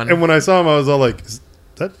 Rogue One. and when I saw him, I was all like,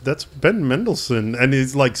 "That's Ben Mendelsohn," and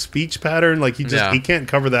his like speech pattern, like Yeah. he can't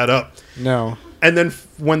cover that up. No, And then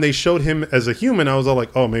when they showed him as a human, I was all like,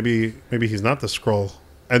 "Oh, maybe he's not the Skrull."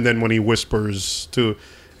 And then when he whispers to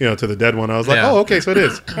the dead one, I was like, Yeah. "Oh, okay, so it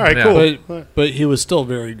is. All right, Yeah. cool." but he was still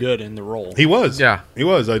very good in the role. He was, Yeah. he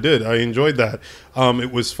was. I did. I enjoyed that.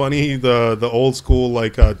 It was funny the old school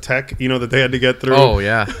like tech, that they had to get through. Oh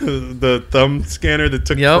yeah. The thumb scanner that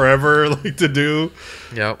took Yep. forever like to do.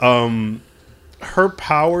 Yep. Her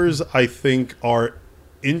powers, I think, are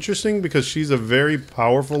interesting because she's a very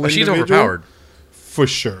powerful She's individual. overpowered. For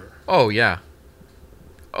sure. Oh yeah.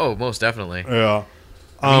 Oh, most definitely. Yeah.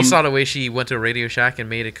 You saw the way she went to Radio Shack and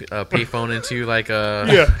made a payphone into like a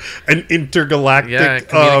Yeah. An intergalactic Yeah,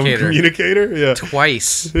 communicator. communicator. Yeah.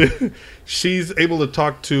 twice. She's able to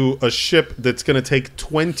talk to a ship that's going to take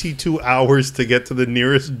 22 hours to get to the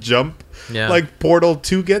nearest jump, Yeah. like portal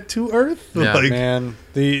to get to Earth. Yeah. Like, Man,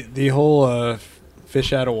 the whole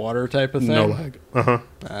fish out of water type of thing. no lag. Uh-huh.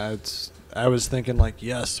 I was thinking like,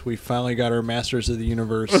 yes, we finally got our Masters of the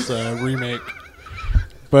Universe remake.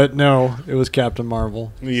 But no, it was Captain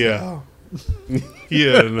Marvel. Yeah.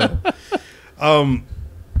 Yeah. No.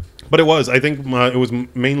 But it was. I think it was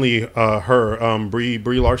mainly her, Brie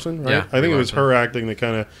Larson, right? Yeah, I think Brie it was Larson. her acting that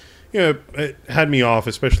kind of, it had me off,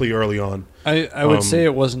 especially early on. I would say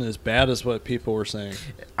it wasn't as bad as what people were saying.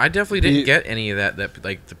 I definitely didn't The- get any of that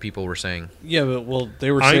like the people were saying. Yeah, but they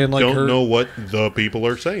were I saying like don't her, know what the people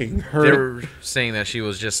are saying. her They were saying that she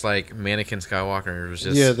was just like mannequin Skywalker. It was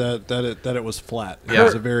just yeah, that it was flat. It Yeah.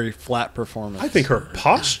 was a very flat performance. I think her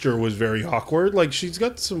posture was very awkward. Like, she's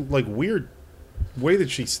got some, like, weird way that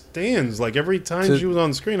she stands. Like, every time To- she was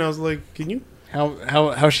on screen, I was like, can you...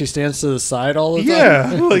 how she stands to the side all the time.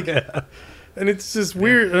 Yeah, like... And it's just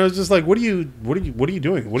weird. And I was just like, what are you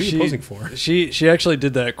doing? What are you posing for? She actually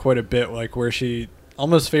did that quite a bit, like where she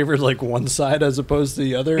almost favored like one side as opposed to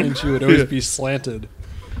the other, and she would always Yeah. be slanted.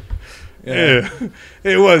 Yeah.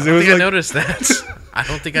 It was. It I was think I like... noticed that. I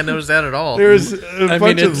don't think I noticed that at all. There's a I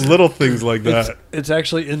bunch mean, of little things like that. It's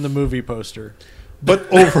actually in the movie poster.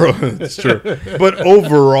 But overall, it's true. But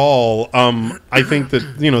overall, I think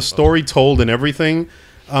that story told and everything,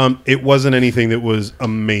 it wasn't anything that was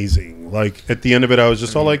amazing. Like at the end of it, I was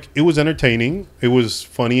just all like, it was entertaining. It was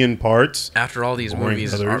funny in parts. After all these Boring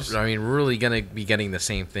movies, others. we're really gonna be getting the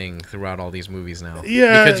same thing throughout all these movies now.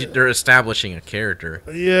 Yeah. because they're establishing a character.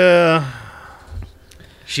 Yeah,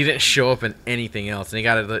 She didn't show up in anything else,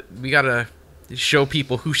 and we gotta show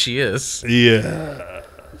people who she is. yeah.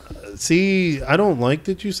 See, I don't like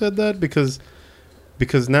that you said that because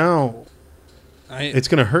now it's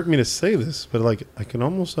gonna hurt me to say this, but like I can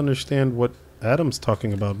almost understand what Adam's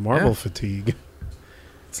talking about, Marvel Yeah. fatigue.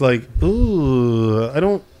 It's like, ooh, I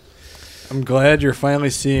don't. I'm glad you're finally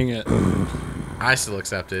seeing it. I still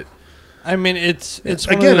accept it. I mean, it's one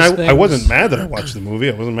Again, of those I wasn't things- mad that I watched the movie.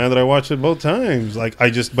 I wasn't mad that I watched it both times. Like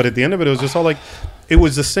but at the end of it, it was just all like, it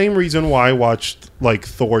was the same reason why I watched like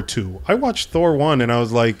Thor 2. I watched Thor 1 and I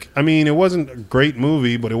was like, I mean, it wasn't a great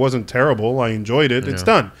movie, but it wasn't terrible. I enjoyed it. It's Yeah.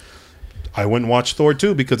 done. I went and watched Thor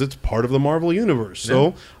 2 because it's part of the Marvel Universe.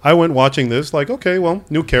 So I went watching this like, okay, well,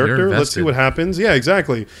 new character. Let's see invested. what happens. Yeah,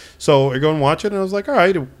 exactly. So I go and watch it and I was like, all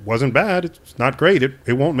right, it wasn't bad. It's not great.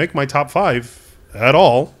 It won't make my top 5 at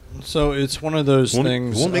all. So it's one of those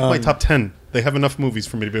things. It won't make my top 10. They have enough movies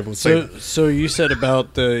for me to be able to say. So you said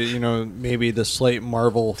about the maybe the slight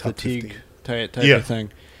Marvel top fatigue type of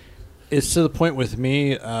thing. It's to the point with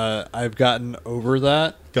me. I've gotten over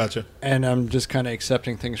that. Gotcha. And I'm just kind of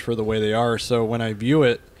accepting things for the way they are. So when I view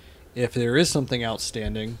it, if there is something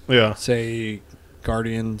outstanding, say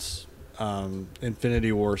Guardians,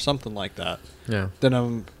 Infinity War, something like that, then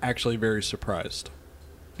I'm actually very surprised.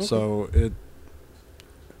 Okay. So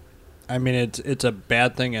it's a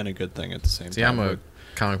bad thing and a good thing at the same time. See, I'm a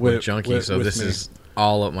comic book junkie, so this is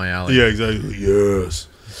all up my alley. Yeah, exactly. Yes.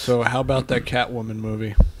 So how about that Catwoman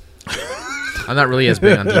movie? I'm not really as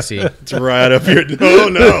big on DC. It's right up here. No.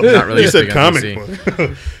 Not really. You said comic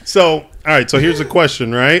book. So, all right. So here's a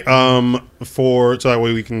question, right? So that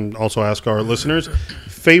way we can also ask our listeners,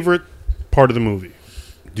 favorite part of the movie.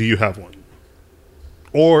 Do you have one?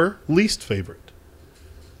 Or least favorite?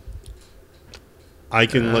 I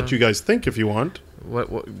can let you guys think if you want.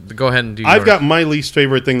 What? Go ahead and do. I've got my least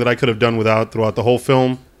favorite thing that I could have done without throughout the whole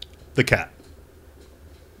film: the cat.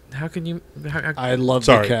 How can you? I love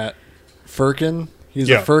the cat. Firkin. He's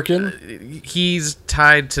a Firkin. He's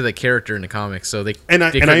tied to the character in the comics, so they I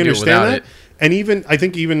understand that. It. And I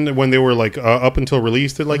think even when they were like up until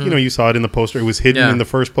released, you saw it in the poster. It was hidden in the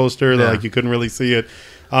first poster. Like you couldn't really see it.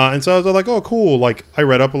 And so I was like, oh, cool. Like I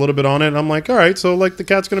read up a little bit on it. And I'm like, all right, so like the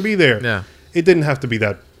cat's gonna be there. Yeah. It didn't have to be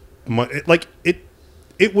that much.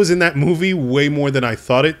 It was in that movie way more than I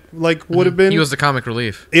thought it would have been. He was the comic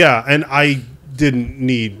relief. Yeah, and I didn't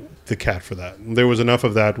need the cat for that. There was enough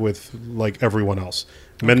of that with everyone else.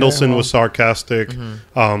 Mendelsohn was sarcastic.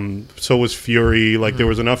 So was Fury. There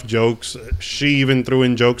was enough jokes. She even threw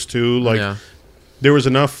in jokes too. There was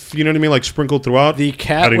enough, you know what I mean, sprinkled throughout. The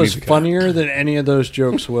cat was funnier than any of those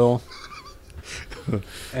jokes, Will.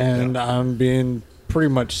 And I'm being pretty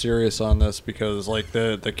much serious on this because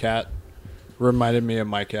the cat reminded me of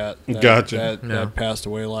my cat that passed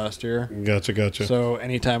away last year. Gotcha. So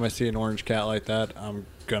anytime I see an orange cat like that, I'm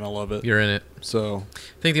gonna love it. You're in it. So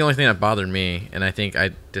I think the only thing that bothered me, and I think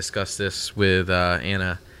I discussed this with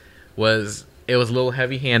Anna, was it was a little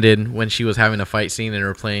heavy-handed when she was having a fight scene and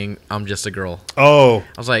her playing "I'm Just a Girl." Oh, I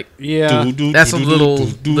was like, yeah, that's a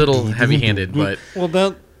little heavy-handed, but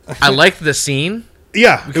I liked the scene.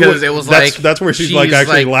 Yeah, because it was that's where she's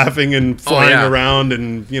actually laughing and flying around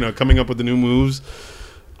and coming up with the new moves.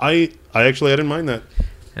 I didn't mind that,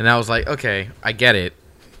 and I was like, okay, I get it.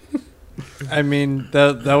 I mean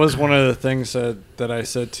that was one of the things that I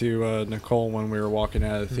said to Nicole when we were walking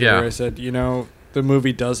out of the theater. I said, the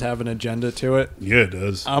movie does have an agenda to it. Yeah, it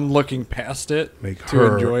does. I'm looking past it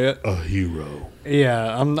to enjoy it. A hero.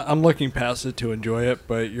 Yeah, I'm looking past it to enjoy it,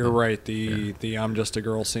 but you're right. The "I'm Just a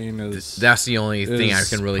Girl" scene that's the only thing I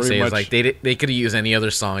can really say is they could have used any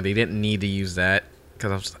other song. They didn't need to use that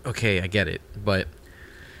because I was okay. I get it, but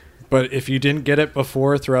if you didn't get it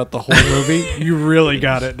before throughout the whole movie, you really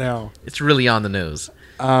got it now. It's really on the nose.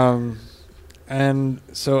 And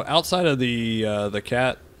so outside of the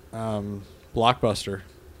cat blockbuster.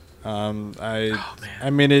 I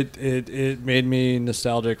mean, it made me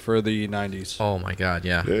nostalgic for the 90s. Oh my god,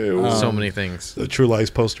 yeah. So many things. The True Lies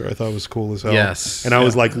poster I thought was cool as hell. Yes. And I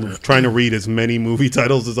was trying to read as many movie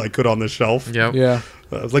titles as I could on the shelf. Yep. Yeah.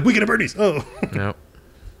 I was like, Weekend at Bernie's. Oh. Yep.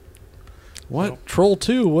 What? Nope. Troll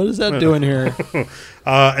 2? What is that doing here?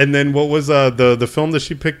 And then what was the film that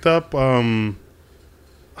she picked up? That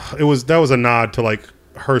was a nod to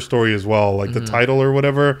her story as well, the title or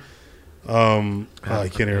whatever. I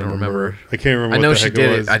can't even remember. I can't remember. I know what the she heck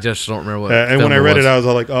did it was. I just don't remember what. And when I read it, I was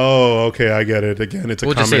all like, "Oh, okay, I get it." Again, it's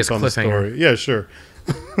a comment on the story. Yeah, sure.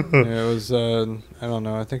 It was. I don't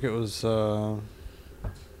know. I think it was The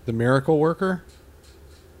Miracle Worker.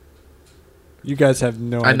 You guys have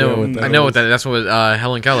no idea. I know what that. That's what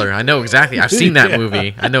Helen Keller. I know exactly. I've seen that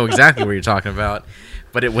movie. I know exactly what you're talking about.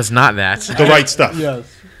 But it was not that. The Right Stuff.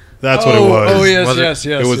 Yes. That's what it was. Oh, yes.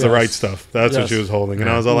 It was The Right Stuff. That's what she was holding. And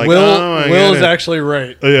I was all like, Will is actually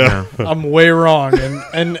right. Yeah. I'm way wrong.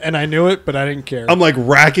 And I knew it, but I didn't care. I'm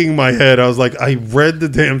racking my head. I was like, I read the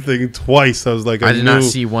damn thing twice. I was like, I did not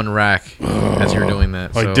see one rack as you were doing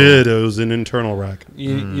that. So. I did. It was an internal rack.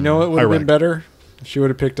 You know what would have been better? She would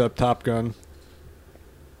have picked up Top Gun.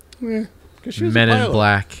 Yeah. Men in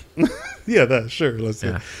Black. Yeah, sure. Let's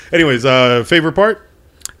see. Anyways, favorite part?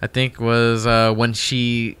 I think was when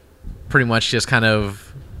she pretty much just kind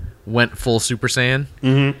of went full Super Saiyan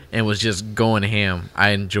and was just going ham. I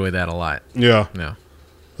enjoy that a lot. Yeah. Yeah.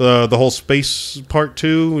 The whole space part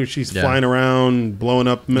too, where she's flying around, blowing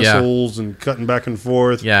up missiles and cutting back and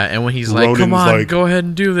forth. Yeah, and when he's like, "Come on, go ahead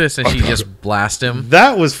and do this," and she just blasts him.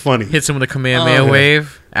 That was funny. Hits him with a Kamehameha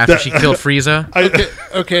wave. after she killed Frieza.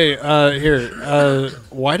 Here.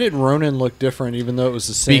 Why did Ronan look different, even though it was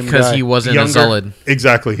the same Because guy? he wasn't Younger. a Zulid.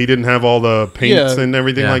 Exactly. He didn't have all the paints and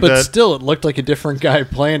everything like but that. still, it looked like a different guy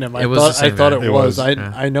playing him. I thought it was.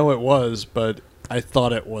 I know it was, but I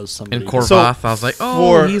thought it was somebody. In Korvath, I was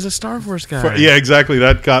like, he's a Star Wars guy. Yeah, exactly.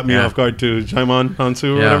 That got me off guard too. Jaimon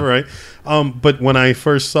Hansu or whatever, right? But when I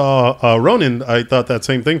first saw Ronin, I thought that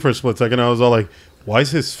same thing for a split second. I was all like, why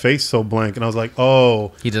is his face so blank? And I was like,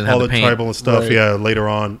 oh, he doesn't all have the paint. tribal stuff. Right. Yeah, later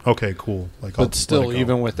on. Okay, cool. Like, but still,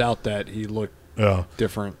 even without that, he looked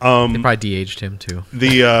different. They probably de-aged him too.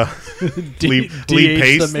 The Lee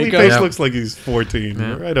Pace. Lee Pace Yeah. looks like he's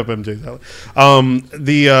 14, right up MJ's alley.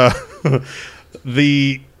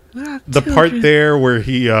 The part there where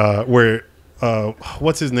he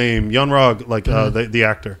what's his name? Yonrog, like the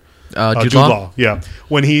actor. Jude Jude Law? Law, yeah.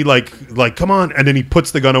 When he like come on, and then he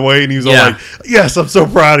puts the gun away, and he's all Yeah. like, "Yes, I'm so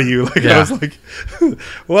proud of you." Like I Yeah. was like,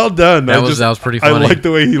 "Well done." That was pretty funny. I like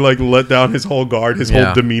the way he like let down his whole guard, his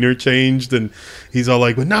whole demeanor changed, and he's all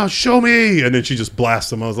like, "But now show me," and then she just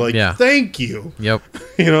blasts him. I was like, "Thank you." Yep.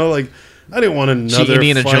 You know, like I didn't want another. She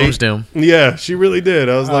Indiana fight. Jones him. Yeah, she really did.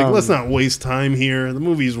 I was like, let's not waste time here. The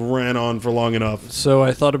movies ran on for long enough. So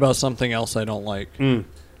I thought about something else I don't like.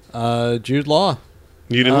 Jude Law.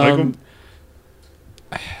 You didn't like him?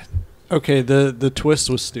 Okay, the twist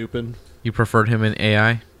was stupid. You preferred him in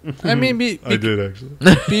AI? I mean, I did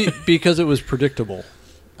actually. because it was predictable.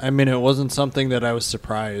 I mean, it wasn't something that I was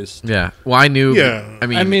surprised. Yeah. Well, I knew. Yeah. I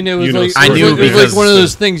I mean, it was you know, like I knew it was because- like one of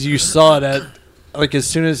those things you saw it at, like as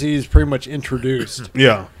soon as he's pretty much introduced.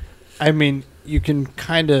 Yeah. I mean, you can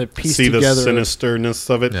kind of piece See together. the sinisterness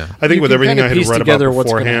of it. Yeah. I think You with can everything kinda I had piece read together about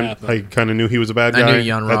what's gonna beforehand, happen. I kind of knew he was a bad guy. I knew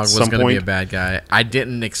Jan Rog at was some going to be point. a bad guy. I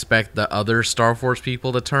didn't expect the other Star Wars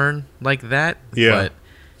people to turn like that. Yeah. But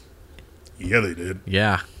Yeah, they did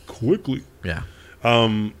yeah. quickly. Yeah.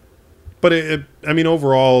 But I mean,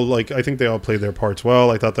 overall, like I think they all played their parts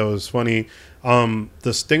well. I thought that was funny.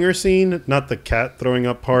 The stinger scene, not the cat throwing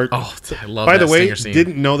up part. Oh, I love By that the way, stinger scene.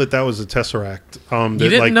 didn't know that was a tesseract. You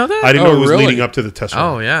didn't know that? I didn't know Oh, it was really? leading up to the tesseract.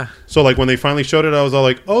 Oh, yeah. So like when they finally showed it, I was all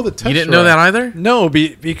like, "Oh, the tesseract." You didn't know that either? No,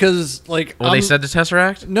 because like When they said the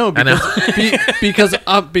Tesseract? no, I know.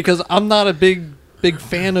 because I'm not a big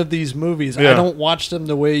fan of these movies. Yeah. I don't watch them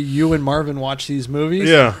the way you and Marvin watch these movies.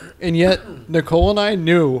 Yeah. And yet Nicole and I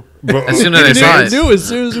knew But- As soon as I saw it. knew as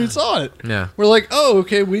soon as we saw it. Yeah. We're like, oh,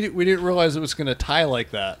 okay. We didn't realize it was going to tie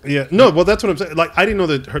like that. Yeah, no, well, that's what I'm saying. Like, I didn't know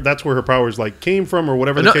that that's where her powers like came from or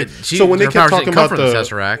whatever. No, they came. So when they her kept powers talking didn't come about from the the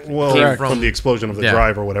Tesseract. well, Came from the explosion of the Yeah.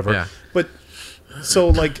 drive or whatever. Yeah. But so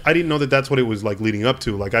like, I didn't know that that's what it was like leading up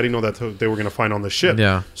to. Like, I didn't know that they were going to find on the ship.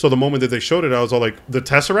 Yeah. So the moment that they showed it, I was all like, the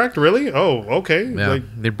Tesseract, really? Oh, okay. Yeah. Like,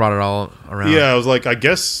 They brought it all around. yeah, I was like, I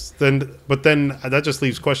guess then, but then that just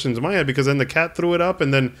leaves questions in my head because then the cat threw it up,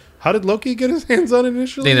 and then how did Loki get his hands on it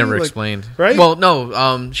initially? They never Like, explained. right? Well, no.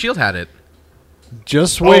 S.H.I.E.L.D. had it.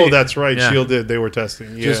 Just wait. Oh, that's right. Yeah. Shield did. They were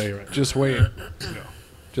testing. Yeah, just, you're right. just wait.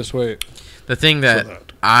 Just wait. The thing that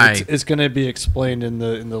that- It's going to be explained in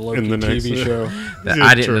the Loki In the next- TV show. that Yeah,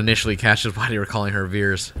 I didn't true. initially catch is why they were calling her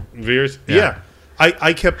Veers. Veers? Yeah. Yeah.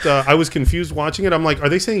 I kept, I was confused watching it. I'm like, are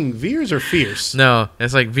they saying Veers or Fierce? No,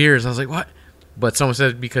 it's like Veers. I was like, what? But someone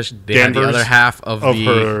said because they had the Danvers other half of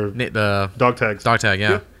her the Dog tags. dog tag.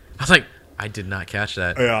 Yeah. Yeah. I was like, I did not catch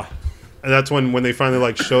that. Yeah. And that's when they finally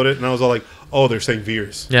like showed it, and I was all like, oh, they're saying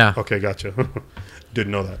Veers. Yeah. Okay, gotcha.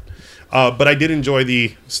 Didn't know that. But I did enjoy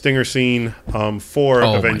the stinger scene for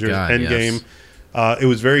Oh my Avengers God, Endgame. It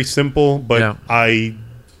was very simple, but Yeah. I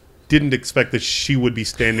didn't expect that she would be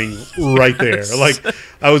standing right there. Like,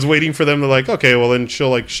 I was waiting for them to like, okay, well then she'll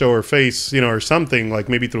like show her face, or something, like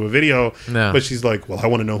maybe through a video. No. But she's like, well, I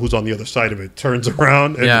want to know who's on the other side of it. Turns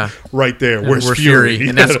around and Yeah. right there, And where's we're Fury?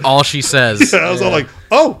 And that's all she says. Yeah, I was all like,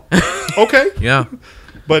 oh, okay. Yeah.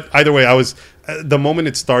 But either way, I was the moment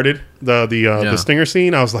it started the Yeah. stinger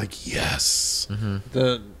scene, I was like, yes.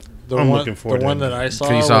 The I'm one, looking forward the to one it. that I saw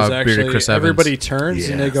So you was saw bearded actually Chris Evans. everybody turns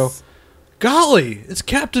and they go, Yes. golly, it's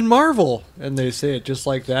Captain Marvel. And they say it just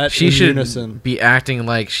like that She in should unison. be acting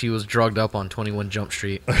like she was drugged up on 21 Jump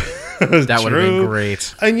Street. That would have been True.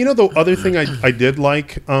 great. And the other thing I did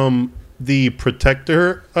like, the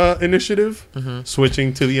Protector initiative,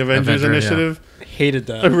 switching to the Avengers Avenger, initiative. Hated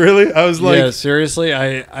that. Really? I was like, yeah, seriously,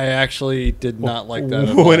 I actually did not like that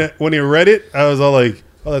at all. when he read it, I was all like,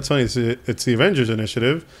 oh, that's funny. It's the Avengers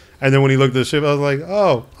initiative. And then when he looked at the ship, I was like,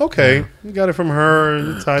 oh, okay. You got it from her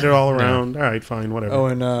and tied it all around. All right, fine, whatever. Oh,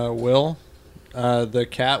 and Will, the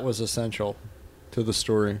cat was essential to the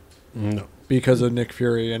story. No. because of Nick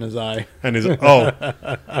Fury in his eye. And his do you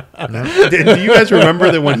guys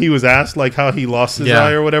remember that when he was asked like how he lost his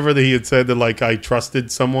eye or whatever, that he had said that like I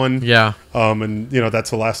trusted someone, and you know that's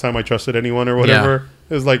the last time I trusted anyone or whatever.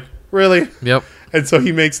 It was like, really? Yep. And so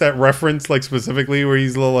he makes that reference like specifically where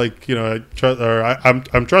he's a little like, you know,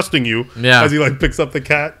 I'm trusting you as he like picks up the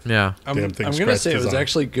cat. Yeah. I'm gonna say it was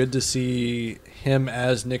actually good to see him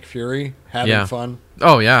as Nick Fury having fun.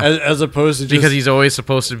 Oh yeah, as opposed to just, because he's always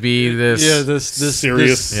supposed to be this this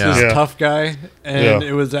serious, this tough guy, and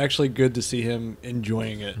it was actually good to see him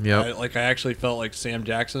enjoying it. Yep. I actually felt like Sam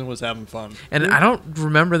Jackson was having fun. And I don't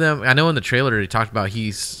remember them. I know in the trailer he talked about he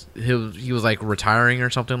was like retiring or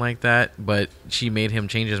something like that, but she made him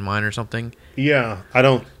change his mind or something. Yeah, I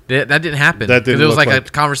don't. That didn't happen. That didn't. It was like a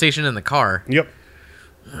conversation in the car. Yep.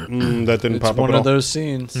 That didn't pop up. It's one of those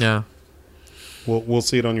scenes. Yeah. We'll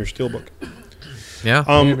see it on your steelbook. Yeah.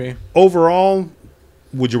 Maybe. Overall,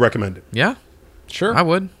 would you recommend it? Yeah. Sure. I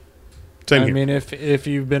would. Same here. I mean, if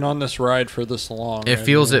you've been on this ride for this long, it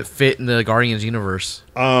feels it fit in the Guardians universe.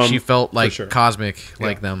 She felt like cosmic,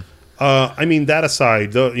 like them. I mean, that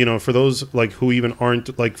aside, you know, for those like who even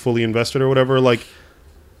aren't like fully invested or whatever, like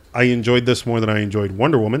I enjoyed this more than I enjoyed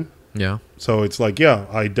Wonder Woman. Yeah. So it's like,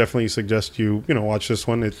 I definitely suggest you watch this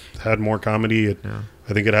one. It had more comedy.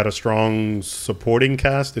 I think it had a strong supporting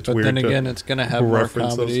cast. But weird. Then again, it's going to have more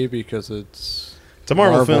comedy because it's a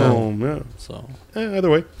Marvel film. Yeah. So either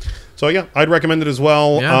way. So yeah, I'd recommend it as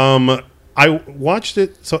well. Yeah. I watched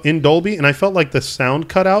it in Dolby, and I felt like the sound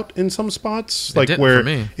cut out in some spots, like where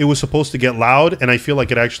it was supposed to get loud, and I feel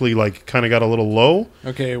like it actually like kind of got a little low.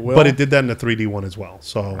 Okay, but it did that in the 3D one as well.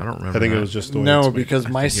 So I don't remember. I think it was just the way because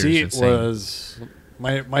my seat was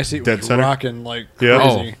my seat was center? rocking like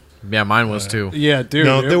crazy. Oh, yeah, mine was too. Yeah, dude.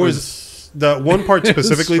 No, there was the one part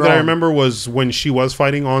specifically that I remember was when she was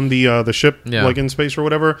fighting on the ship, like in space or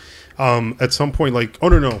whatever. At some point, like, oh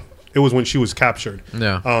no. It was when she was captured.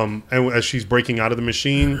 Yeah. And as she's breaking out of the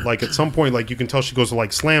machine, like at some point, like you can tell she goes to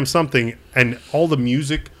like slam something, and all the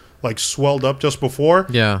music like swelled up just before.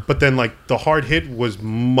 Yeah. But then like the hard hit was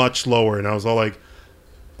much lower, and I was all like,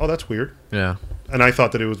 "Oh, that's weird." Yeah. And I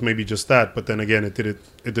thought that it was maybe just that, but then again, it did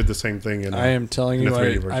the same thing. I am telling you,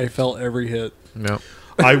 I felt every hit. No.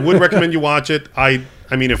 I would recommend you watch it. I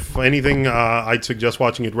mean, if anything, I'd suggest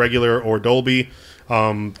watching it regular or Dolby.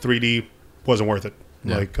 3D wasn't worth it.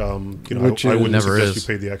 Yeah. Like, I wouldn't suggest you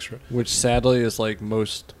pay the extra. Which sadly is like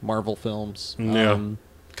most Marvel films. Yeah.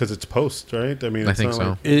 Because it's post, right? I mean, I think so.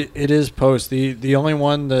 Like, it is post. The only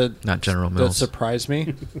one that not General Mills that surprised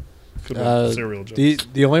me. Cereal jokes.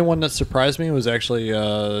 The only one that surprised me was actually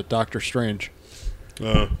Doctor Strange,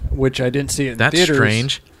 which I didn't see it in theaters. That's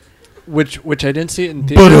strange. Which I didn't see it in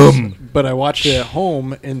theaters, but I watched it at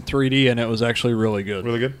home in 3D, and it was actually really good.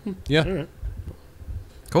 Really good? Yeah. All right.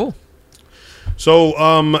 Cool. So,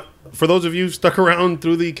 for those of you stuck around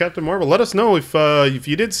through the Captain Marvel, let us know if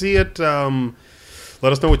you did see it.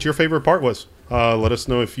 Let us know what your favorite part was. Let us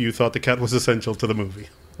know if you thought the cat was essential to the movie.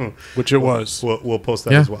 Which it was. We'll post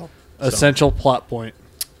that as well. Essential plot point.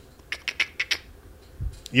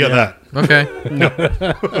 Yeah, that. Okay. No.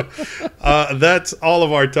 That's all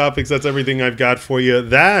of our topics. That's everything I've got for you.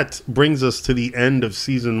 That brings us to the end of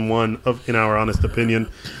season 1 of In Our Honest Opinion.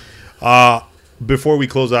 Before we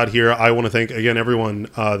close out here, I want to thank again everyone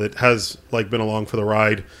that has been along for the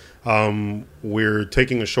ride. We're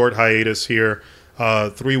taking a short hiatus here,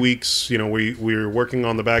 3 weeks. We're working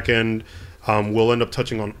on the back end. We'll end up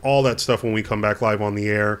touching on all that stuff when we come back live on the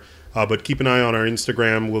air. But keep an eye on our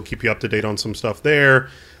Instagram. We'll keep you up to date on some stuff there.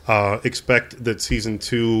 Expect that season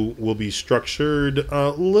 2 will be structured a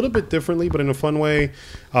little bit differently, but in a fun way.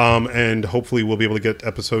 And hopefully we'll be able to get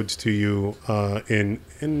episodes to you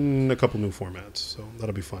in a couple new formats. So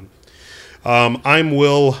that'll be fun. I'm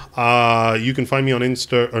Will. You can find me on on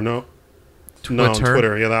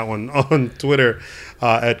Twitter. Yeah, that one. On Twitter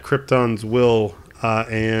at KryptonsWill.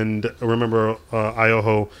 And remember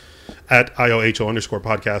IOHO at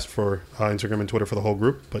IOHO_podcast for Instagram and Twitter for the whole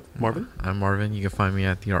group. But Marvin? I'm Marvin. You can find me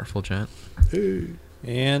at The Artful Gent. Hey.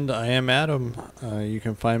 And I am Adam. You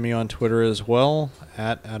can find me on Twitter as well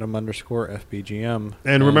at Adam_FBGM.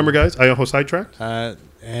 And remember, guys, IOHO Sidetracked?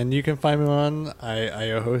 And you can find me on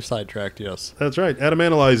IOHO Sidetracked, yes. That's right. Adam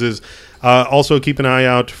Analyzes. Also, keep an eye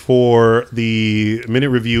out for the minute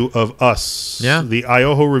review of Us. Yeah. The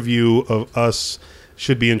IOHO review of Us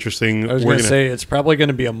should be interesting. I was going to say, it's probably going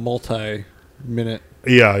to be a multi-minute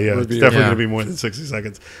Yeah, review. It's definitely going to be more than 60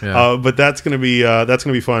 seconds. Yeah. But that's going to be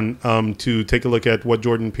fun to take a look at what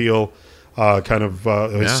Jordan Peele kind of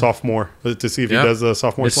his sophomore to see if he does a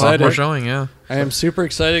sophomore slot. Sophomore showing, yeah. I am super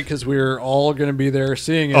excited because we're all going to be there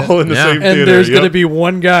seeing it. All in the same theater. And there's going to be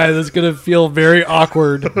one guy that's going to feel very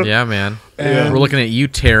awkward. Yeah, man. And we're looking at you,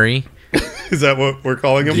 Terry. Is that what we're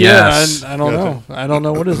calling him? Yes. I don't know. I don't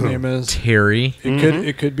know what his name is. Terry.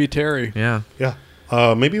 It could be Terry. Yeah. Yeah.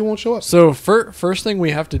 Maybe he won't show up. So first thing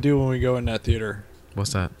we have to do when we go in that theater,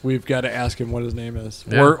 What's that? we've got to ask him what his name is,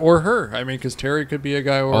 Yeah. or her. I mean, because Terry could be a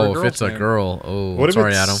guy or a girl. Oh, if it's a girl. Oh, What if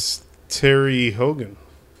sorry, it's Adam. Terry Hogan?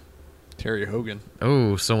 Terry Hogan.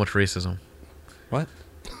 Oh, so much racism. What?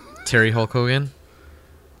 Terry Hulk Hogan.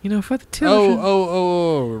 You know, for the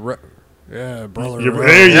television. Yeah, brother.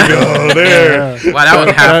 There you go. There. Yeah. Wow, that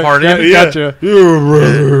was half-hearted. Gotcha.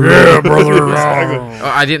 Yeah, brother. Oh,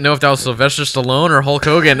 I didn't know if that was Sylvester Stallone or Hulk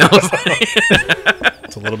Hogan. That was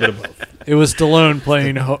It's a little bit of both. It was Stallone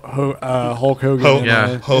playing Hulk Hogan. Ho- in,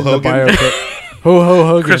 yeah. in Ho the Hogan. biopic. Ho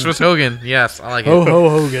Hogan. Christmas Hogan. Yes, I like it. Ho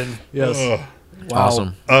Hogan. Yes. Ugh. Wow.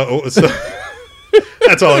 Awesome. So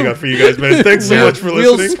that's all I got for you guys, man. Thanks so much for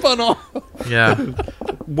Wheels listening. spun off. Yeah.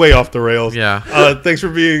 Way off the rails. Yeah. Thanks for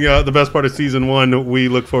being the best part of season 1. We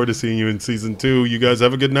look forward to seeing you in season 2. You guys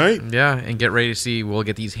have a good night. Yeah, and get ready to see. We'll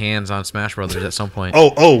get these hands on Smash Brothers at some point.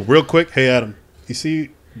 Oh, real quick. Hey, Adam. You see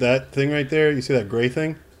that thing right there? You see that gray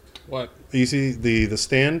thing? What? You see the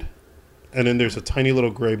stand? And then there's a tiny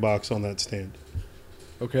little gray box on that stand.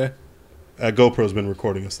 Okay. GoPro's been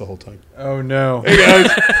recording us the whole time. Oh no. Hey, guys.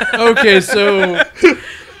 Okay, so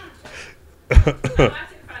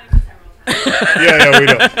Yeah, we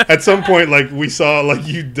know. At some point, like, we saw, like,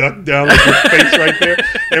 you ducked down, like, your face right there.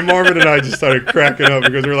 And Marvin and I just started cracking up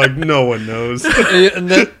because we're like, no one knows.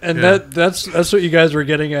 that's what you guys were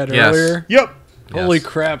getting at Yes. earlier. Yep. Holy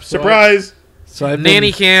crap! So Surprise. So I've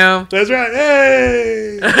Nanny cam. That's right.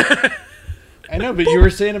 Hey. I know, but you were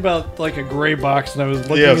saying about like a gray box, and I was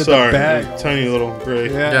looking Yeah, at sorry. the bag. Tiny little gray.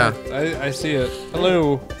 Yeah, I see it.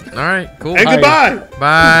 Hello. All right, cool. And Hi. goodbye.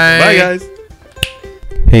 Bye. Bye, guys.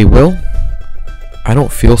 Hey, Will? I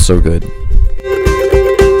don't feel so good.